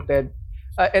bloated.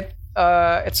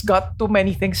 It's got too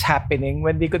many things happening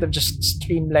when they could have just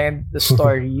streamlined the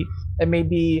story and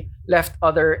maybe left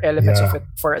other elements of it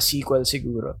for a sequel,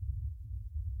 siguro.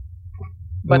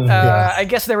 But I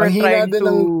guess they were trying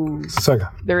to.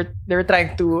 They were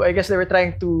trying to. I guess they were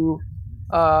trying to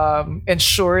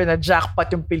ensure na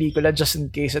jackpot yung pelikula just in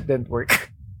case it didn't work.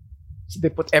 So they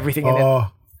put everything in it.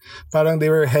 Parang they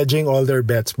were hedging all their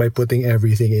bets by putting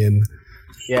everything in.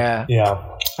 Yeah.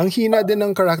 Ang hina din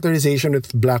ng characterization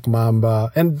with Black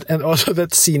Mamba, and also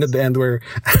that scene at the end where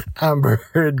Amber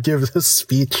Heard gives a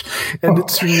speech, and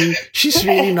she's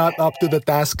really not up to the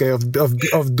task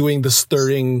of doing the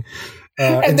stirring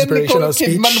inspirational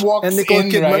speech. And Nicole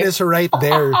Kidman is right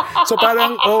there. So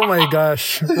parang, oh my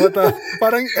gosh,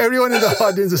 parang everyone in the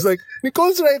audience is like,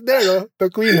 Nicole's right there, the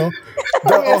queen, the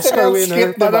Oscar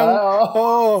winner.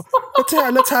 Parang,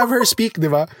 let's have her speak,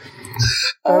 diba?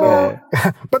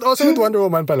 But also with Wonder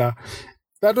Woman pala,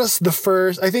 that was the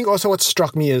first. I think also what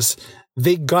struck me is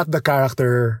they got the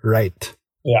character right.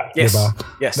 Yeah. Yes. Diba?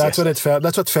 Yes. That's what it felt.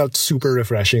 That's what felt super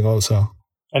refreshing also.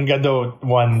 And Gadot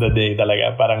won the day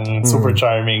talaga. Parang super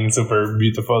charming, super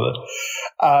beautiful.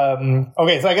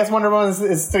 Okay, so I guess Wonder Woman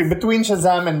is between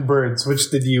Shazam and Birds. Which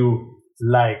did you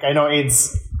like? I know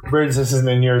Birds isn't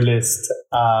in your list.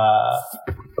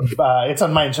 It's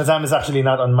on mine. Shazam is actually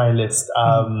not on my list.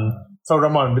 So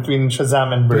Ramon, between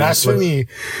Shazam and Birds. Blasphemy.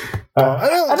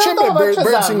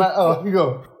 Shazam. You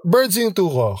go. Birds yung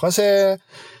tuko. Kasi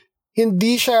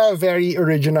hindi siya very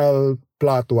original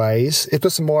plot-wise. It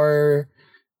was more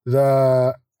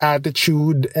the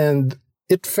attitude, and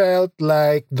it felt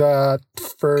like the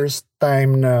first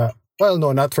time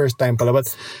not first time pala,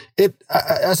 but it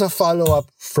as a follow-up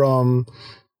from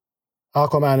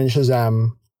Aquaman and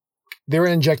Shazam, they were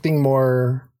injecting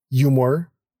more humor.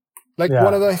 Like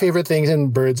one of my favorite things in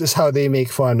Birds is how they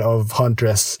make fun of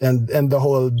Huntress and the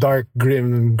whole dark,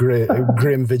 grim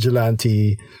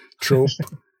vigilante trope.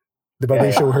 Diba?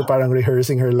 They show her parang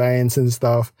rehearsing her lines and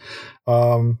stuff.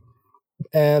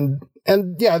 And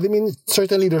yeah, I mean,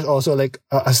 certainly there's also like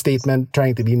a statement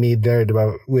trying to be made there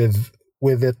about with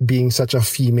it being such a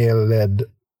female-led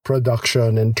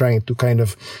production and trying to kind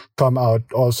of come out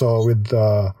also with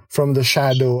from the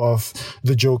shadow of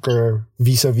the Joker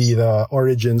vis-a-vis the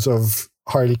origins of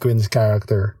Harley Quinn's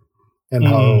character and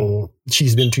how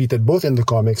she's been treated both in the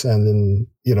comics and in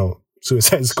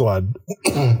Suicide Squad.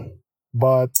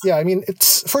 But yeah, I mean,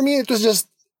 for me it was just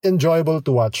enjoyable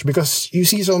to watch because you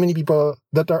see so many people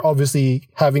that are obviously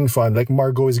having fun. Like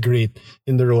Margot is great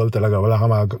in the role talaga. Wala ka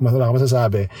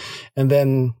masasabi. And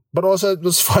then, but also it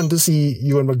was fun to see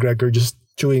Ewan McGregor just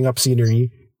chewing up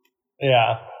scenery.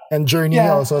 Yeah. And Journey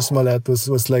also, Smollett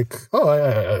was like,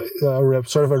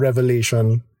 sort of a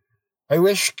revelation. I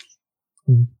wish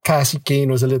Cassie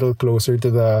Kane was a little closer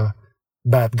to the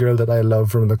Batgirl that I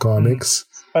love from the comics.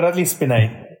 But at least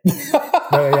Pinay.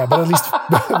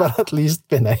 But at least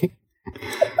Pinay.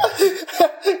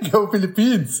 Go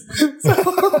Philippines. So,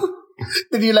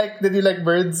 did you like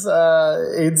Birds,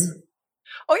 AIDS?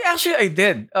 Oh, actually, I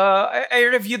did. I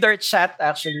reviewed our chat.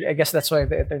 Actually, I guess that's why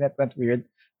the internet went weird.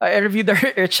 I reviewed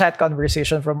our chat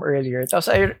conversation from earlier.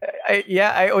 Tapos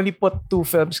I only put 2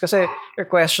 films kasi your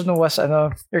question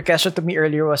to me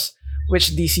earlier was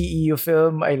which DCEU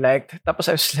film I liked. Tapos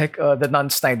I was like the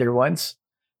non-Snyder ones.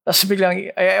 Tapos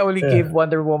biglang I only gave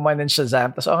Wonder Woman and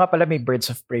Shazam. Tapos nga pala may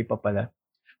Birds of Prey pa pala.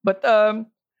 But I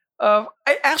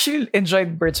actually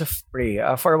enjoyed Birds of Prey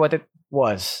for what it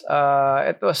was.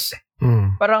 It was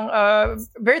parang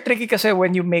very tricky kasi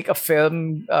when you make a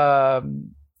film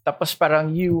tapos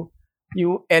parang you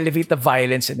elevate the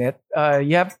violence in it.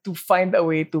 You have to find a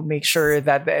way to make sure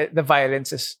that the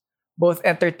violence is both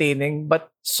entertaining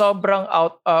but sobrang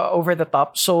out over the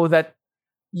top so that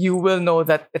you will know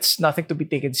that it's nothing to be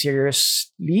taken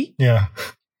seriously. Yeah.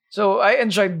 So I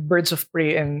enjoyed Birds of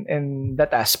Prey in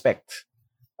that aspect.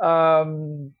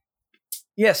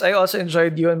 Yes, I also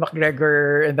enjoyed Ewan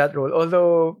McGregor in that role,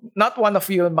 although not one of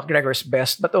Ewan McGregor's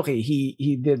best. But okay,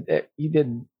 he did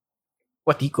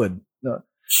what he could. No,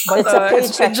 but It's a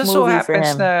paycheck it just so movie for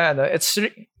happens him. na ano, it's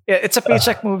a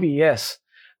paycheck movie. Yes,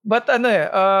 but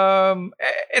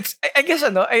it's I guess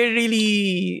I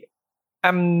really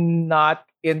am not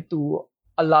into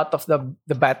a lot of the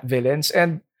Bat villains,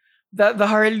 and the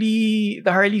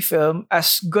Harley film,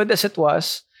 as good as it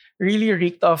was, really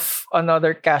reeked of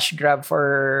another cash grab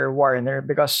for Warner,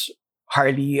 because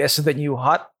Harley is the new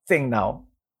hot thing now.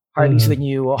 Harley's the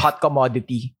new hot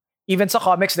commodity. Even sa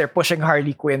comics, they're pushing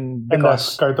Harley Quinn And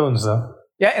because that's cartoons, huh?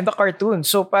 yeah, in the cartoon.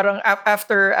 So parang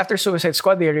after Suicide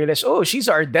Squad, they realized, oh, she's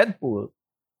our Deadpool.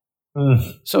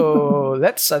 So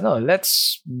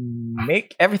let's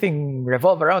make everything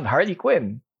revolve around Harley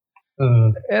Quinn.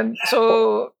 And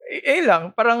so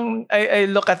lang, parang I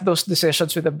look at those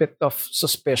decisions with a bit of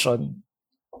suspicion.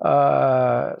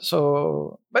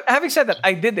 So but having said that,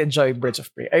 I did enjoy Birds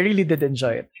of Prey. I really did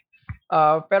enjoy it.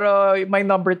 Pero my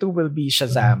number 2 will be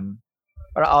Shazam.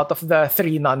 Or out of the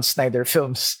 3 non-Snyder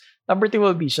films, number 2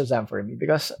 will be Shazam for me,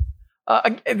 because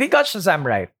they got Shazam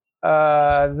right.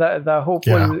 The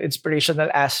hopeful, inspirational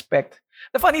aspect.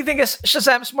 The funny thing is,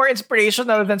 Shazam's more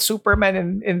inspirational than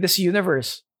Superman in this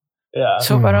universe. Yeah.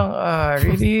 So parang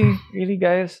really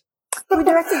guys. Who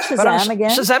directed Shazam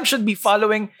again? Shazam should be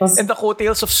following in the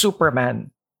coattails of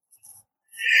Superman.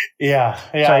 Yeah,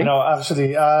 Sorry? no,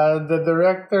 actually, the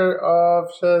director of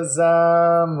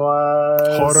Shazam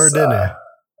was Horror din eh.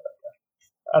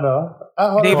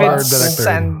 David Horror director.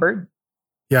 Sandberg.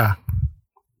 Yeah.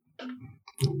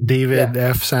 David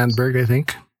F. Sandberg, I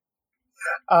think.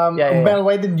 Yeah. Mel,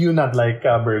 why did you not like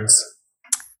Birds?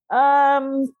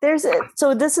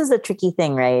 So this is the tricky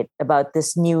thing, right? About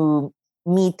this new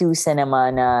Me Too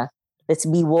cinema na let's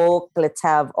be woke, let's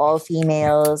have all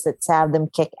females, let's have them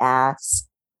kick ass.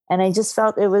 And I just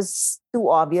felt it was too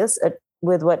obvious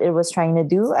with what it was trying to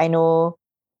do. I know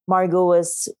Margot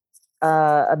was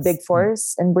a big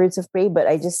force in Birds of Prey, but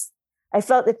I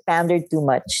felt it pandered too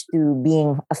much to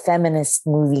being a feminist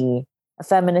movie, a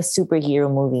feminist superhero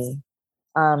movie.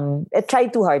 It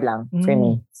tried too hard lang for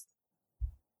me.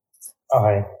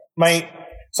 Okay.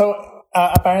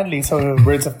 Apparently,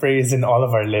 Birds of Prey is in all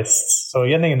of our lists. So,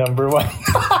 yan na yung number 1.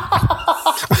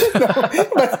 No,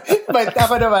 but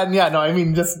ako naman, I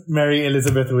mean, just Mary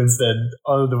Elizabeth Winstead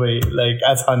all the way, like,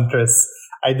 as Huntress.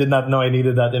 I did not know I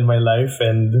needed that in my life,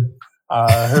 and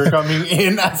her coming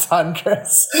in as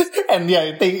Huntress. And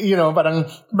parang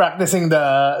practicing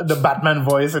the Batman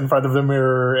voice in front of the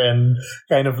mirror, and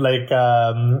kind of like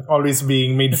always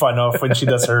being made fun of when she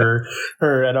does her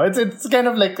it's kind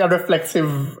of like a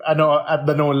reflexive at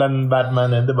the Nolan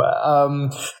Batman, and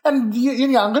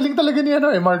yun nga, ang galing talaga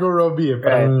ni Margot Robbie.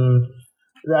 Parang,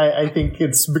 I think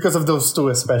it's because of those two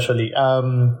especially.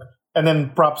 And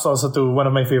then props also to one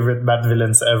of my favorite Bat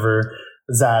villains ever,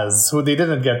 Zaz, who they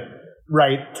didn't get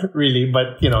right really,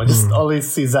 but just always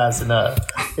see Zaz in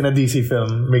a DC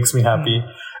film makes me happy.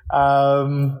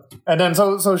 And then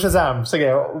so Shazam.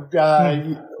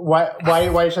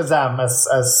 Why Shazam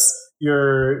as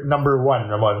your number 1,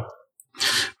 Ramon?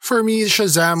 For me,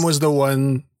 Shazam was the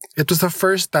one. It was the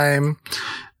first time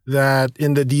that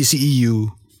in the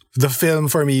DCEU, the film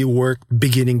for me worked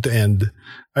beginning to end.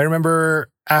 I remember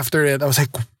after it,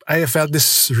 I felt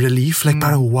this relief, like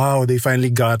parang wow, they finally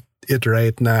got it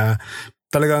right na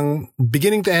talagang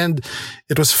beginning to end.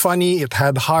 It was funny, it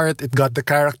had heart, it got the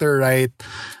character right,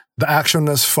 the action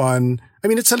was fun. I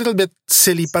mean, it's a little bit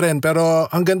silly pa rin, pero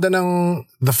ang ganda ng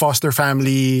the foster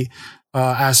family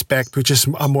aspect, which is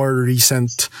a more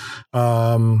recent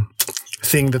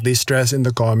thing that they stress in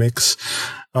the comics.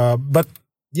 But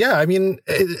yeah, I mean,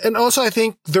 and also I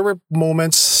think there were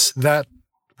moments that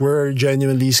were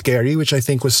genuinely scary, which I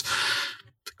think was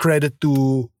credit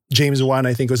to James Wan.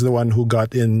 I think was the one who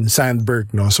got in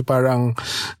Sandberg, no? So parang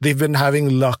they've been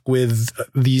having luck with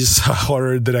these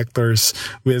horror directors,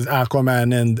 with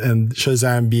Aquaman and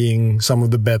Shazam being some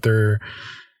of the better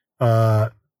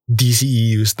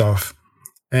DCEU stuff.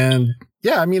 And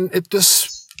yeah, I mean, it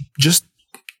was just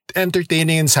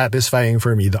entertaining and satisfying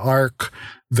for me. The arc,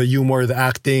 the humor, the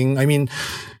acting. I mean,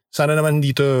 sana naman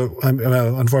dito,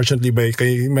 well, unfortunately by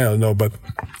kay Mel, no, but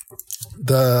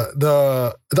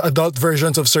the adult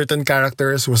versions of certain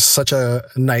characters was such a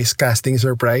nice casting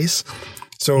surprise.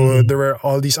 So there were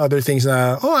all these other things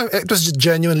na, it was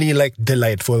genuinely like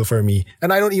delightful for me.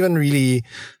 And I don't even really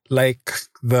like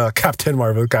the Captain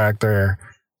Marvel character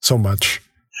so much.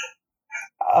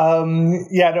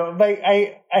 Yeah, no, like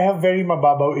I have very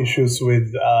mababaw issues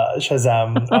with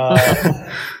Shazam.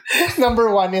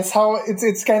 Number one is how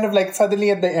it's kind of like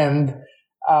suddenly at the end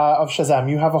of Shazam,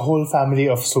 you have a whole family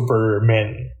of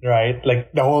Supermen, right?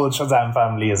 Like the whole Shazam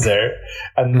family is there,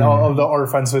 and all the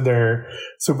orphans with their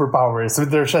superpowers, with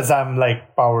their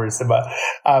Shazam-like powers, diba?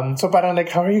 So parang like,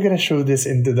 how are you gonna show this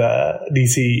into the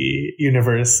DC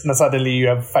universe? Na suddenly you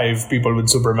have 5 people with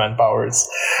Superman powers,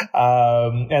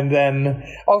 and then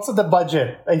also the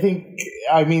budget.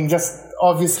 I mean, just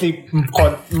obviously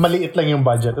maliit lang yung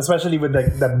budget, especially with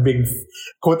like that big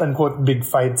quote unquote big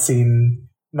fight scene.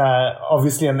 Na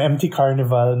obviously an empty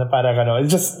carnival na parang ano,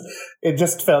 it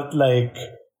just felt like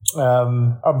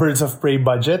a Birds of Prey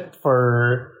budget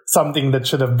for something that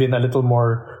should have been a little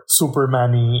more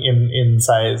Superman-y in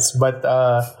size. But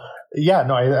yeah,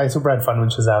 no, I super had fun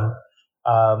with Shazam.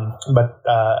 But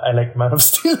I like Man of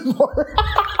Steel more.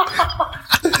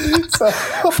 So,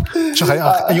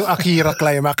 Tsaka yung Akira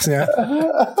climax niya.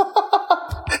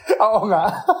 Oo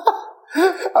nga.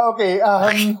 Okay,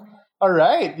 all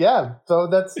right, yeah. So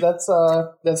that's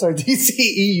our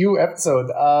DCEU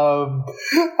episode.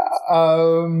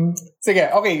 Sige,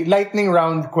 okay, lightning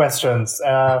round questions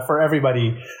for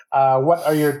everybody. What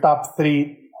are your top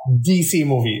 3 DC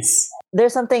movies?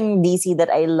 There's something DC that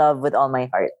I love with all my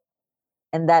heart,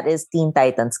 and that is Teen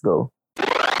Titans Go.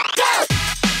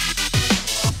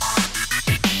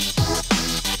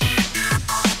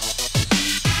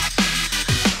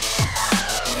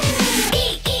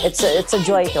 It's a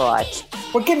joy to watch.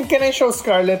 Well, can I show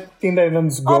Scarlett Teen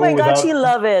Titans Go? Oh my god, without, she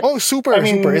love it. Oh, super.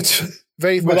 It's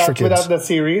very much for kids. Without the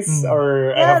series,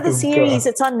 or I Yeah, have the to series.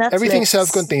 It's on Netflix. Everything's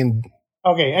self-contained.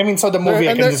 Okay, I mean, so the movie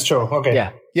I can just show. Okay,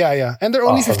 Yeah. And they're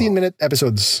only 15-minute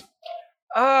episodes.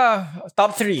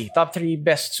 Top three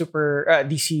best super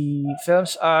DC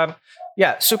films.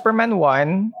 Yeah, Superman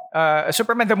 1,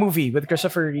 Superman the movie with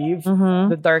Christopher Reeve,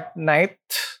 The Dark Knight.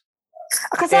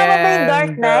 Kasama ba yung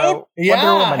Dark Knight? Yeah,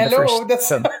 Wonder Woman, the hello. first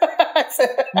That's film.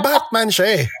 Batman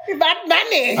siya eh. Batman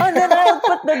eh. Oh, then I'll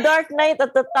put the Dark Knight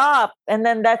at the top, and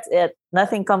then that's it.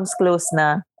 Nothing comes close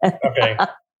na. Okay.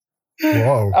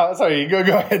 Wow. Oh, sorry. Go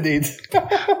ahead, Dave.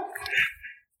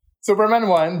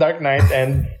 Superman 1, Dark Knight,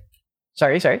 and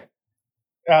Sorry.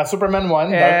 Superman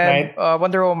 1, Dark Knight.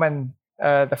 Wonder Woman,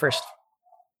 the first.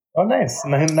 Oh, nice.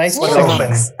 Nice Whoa.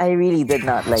 selection. I really did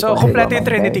not like So, Wonder kompleto yung Woman,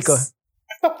 Trinity guys. ko.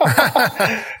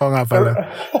 Oo nga pala.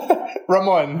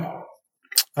 Ramon.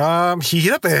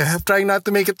 Hirap eh. I'm trying not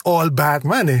to make it all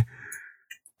Batman eh.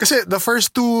 Kasi the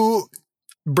first 2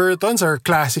 Burtons are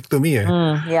classic to me eh.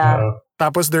 Yeah.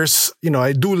 Tapos there's,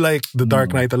 I do like The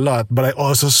Dark Knight a lot, but I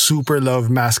also super love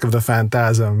Mask of the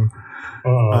Phantasm.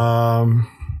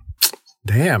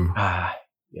 Damn.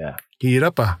 Yeah.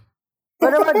 Hirap ah.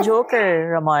 What about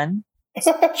Joker, Ramon?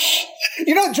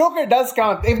 Joker does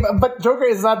count, but Joker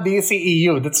is not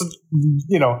DCEU. That's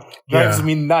drives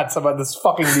me nuts about this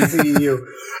fucking DCEU.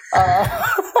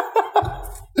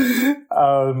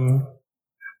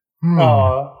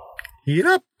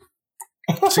 Hirap.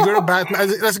 Siguro Batman.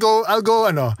 I'll go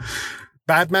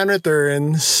Batman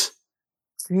Returns.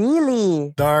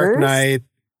 Really? Dark First? Knight.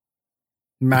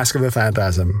 Mask of the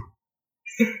Phantasm.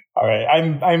 All right,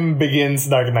 I'm Begins,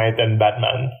 Dark Knight, and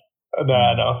Batman.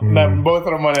 Both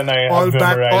Ramon and I have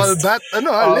memorized.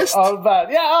 List. All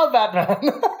Batman.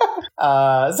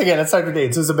 Sige, let's start with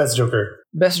Aids. Who's the best Joker?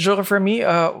 Best Joker for me,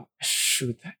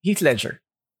 Heath Ledger.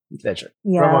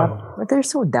 Yeah, Ramon. but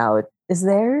there's no doubt. Is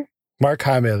there? Mark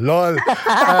Hamill. Lol.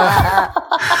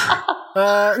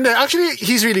 No, actually,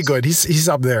 he's really good. He's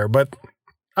up there. But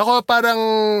ako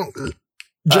parang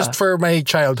just for my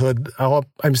childhood,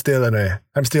 I'm still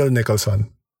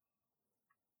Nicholson.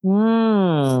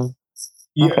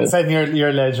 Okay. Aside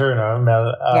your Ledger, no,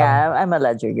 Mel. Yeah, I'm a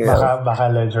Ledger girl. Baka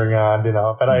Ledger nga din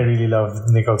ako. Pero I really love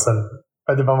Nicholson.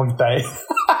 Pwede ba mag-tie?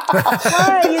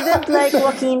 Why? You didn't like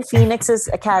Joaquin Phoenix's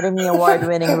Academy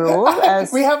Award-winning role?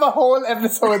 We have a whole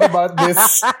episode about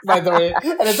this, by the way.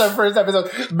 And it's our first episode.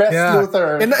 Best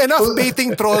Luthor. Enough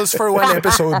baiting trolls for one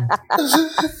episode.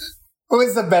 Who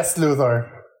is the best Luthor?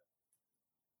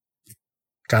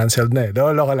 Cancelled na eh.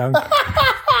 Lolo ka lang.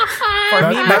 For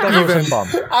me, Michael Rosenbaum.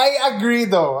 I agree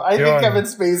though. I think Kevin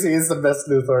Spacey is the best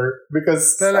Luthor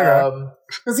because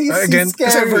he's scary.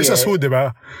 Kasi versus who, di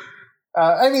ba?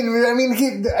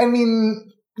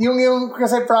 Yung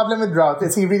kasi problem with Drought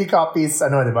is he really copies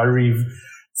diba, Reeve.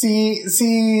 Si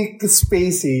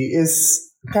Spacey is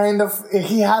kind of,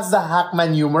 he has the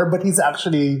Hackman humor, but he's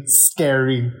actually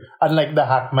scary. Unlike the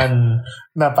Hackman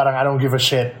na parang I don't give a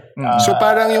shit. So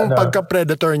parang yung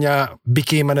pagka-predator niya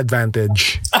became an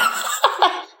advantage.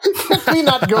 Can we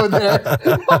not go there?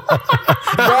 Damn,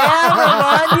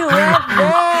 Ramon,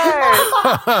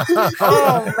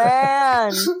 Oh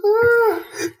man.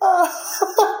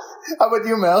 How about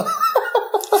you, Mel?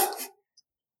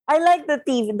 I like the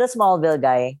Smallville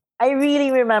guy. I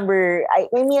really remember. I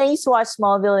used to watch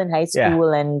Smallville in high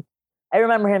school, and I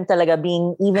remember him talaga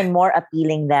being even more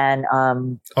appealing than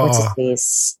what's his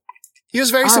face. He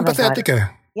was very sympathetic.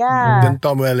 Yeah. Than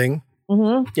Tom Welling.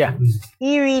 Mm-hmm. Yeah.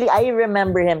 I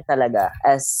remember him talaga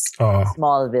as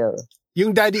Smallville.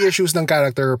 Yung daddy issues ng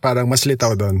character parang mas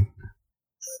litaw doon.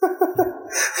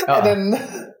 And then,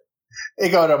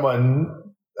 ikaw naman,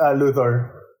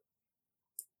 Luthor.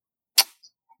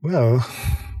 Well,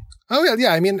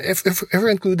 yeah. I mean, if we're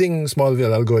including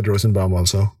Smallville, I'll go with Rosenbaum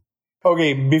also.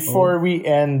 Okay, before we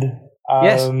end,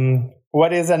 Yes.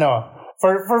 what is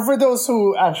for those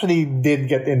who actually did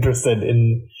get interested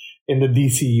in the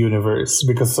DC universe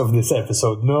because of this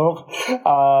episode, no?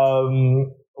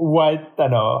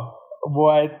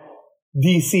 What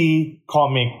DC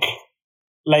comic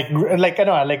like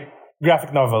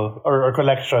graphic novel or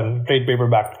collection, trade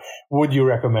paperback would you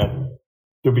recommend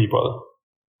to people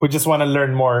who just want to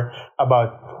learn more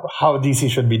about how DC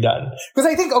should be done? Because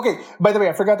I think, okay, by the way,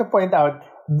 I forgot to point out,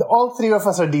 all three of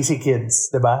us are DC kids,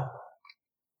 diba?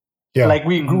 Yeah. Like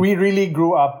we really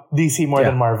grew up DC more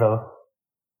than Marvel.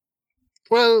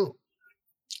 Well,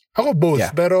 ako both,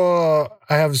 Yeah. pero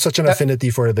I have such an affinity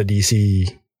for the DC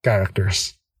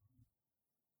characters.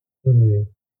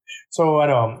 So,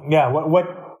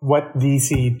 what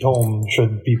DC tome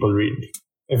should people read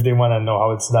if they want to know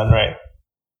how it's done right?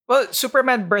 Well,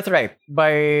 Superman Birthright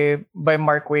by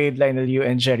Mark Waid, Lionel Yu,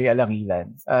 and Jerry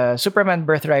Alangilan. Superman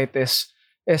Birthright is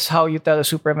how you tell a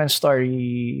Superman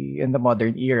story in the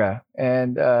modern era.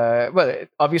 And,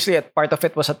 obviously, part of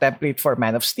it was a template for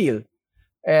Man of Steel.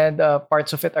 And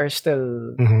parts of it are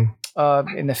still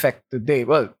in effect today.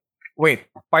 Well, wait,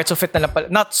 parts of it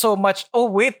not so much. Oh,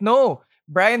 wait, no.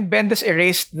 Brian Bendis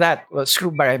erased that. Well,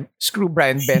 screw Brian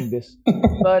Bendis.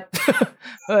 but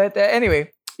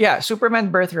anyway, yeah, Superman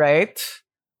Birthright.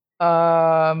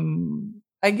 I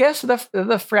guess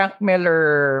the Frank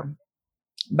Miller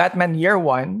Batman Year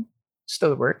One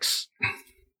still works.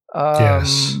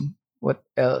 Yes. What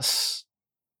else?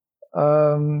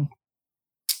 For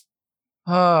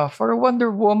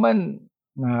Wonder Woman,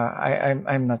 I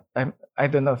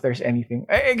don't know if there's anything.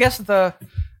 I guess the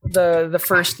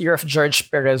first year of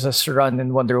George Perez's run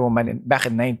in Wonder Woman back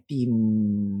in the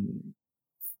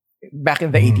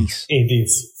 80s.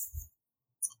 80s.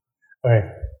 Okay.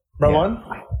 Ramon?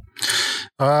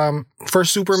 For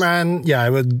Superman, yeah, I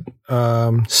would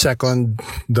second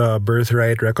the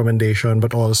Birthright recommendation,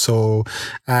 but also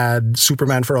add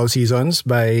Superman for All Seasons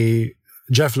by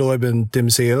Jeff Loeb and Tim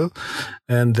Sale.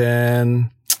 And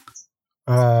then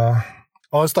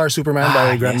All-Star Superman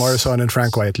by Grant Morrison and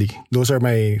Frank Whiteley. Those are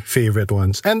my favorite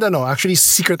ones. And actually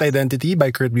Secret Identity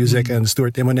by Kurt Busiek and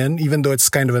Stuart Immonen, even though it's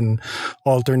kind of an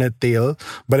alternate tale,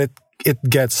 but it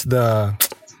gets the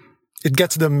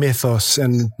mythos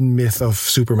and myth of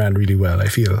Superman really well, I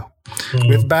feel.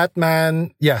 With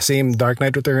Batman, yeah, same. Dark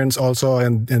Knight Returns also,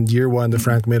 and Year One, the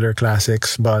Frank Miller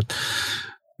classics. But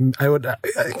I would,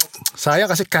 sayang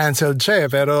kasi canceled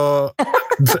siya pero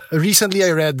recently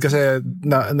I read kasi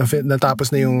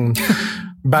natapos na yung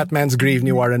Batman's Grave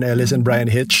ni Warren Ellis and Brian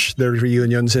Hitch, their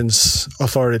reunion since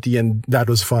Authority, and that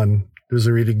was fun. There's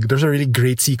a really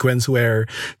great sequence where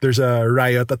there's a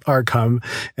riot at Arkham,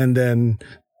 and then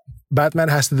Batman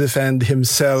has to defend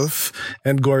himself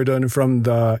and Gordon from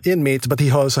the inmates, but he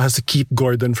also has to keep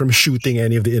Gordon from shooting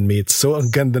any of the inmates. So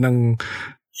ang ganda ng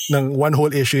one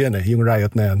whole issue yan yung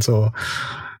riot na yan. So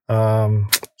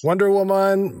Wonder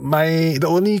Woman,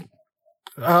 there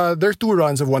are two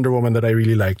runs of Wonder Woman that I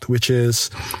really liked, which is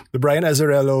the Brian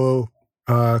Azzarello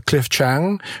Cliff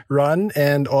Chang run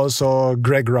and also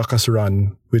Greg Rucka's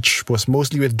run, which was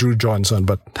mostly with Drew Johnson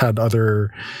but had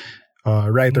other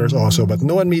writers also. But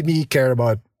no one made me care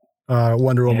about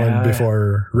Wonder Woman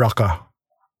before Rucka.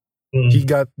 He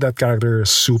got that character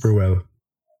super well.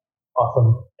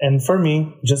 Awesome. And for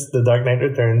me, just The Dark Knight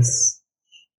Returns,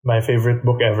 my favorite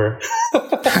book ever.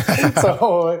 So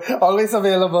always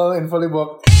available in fully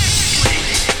booked.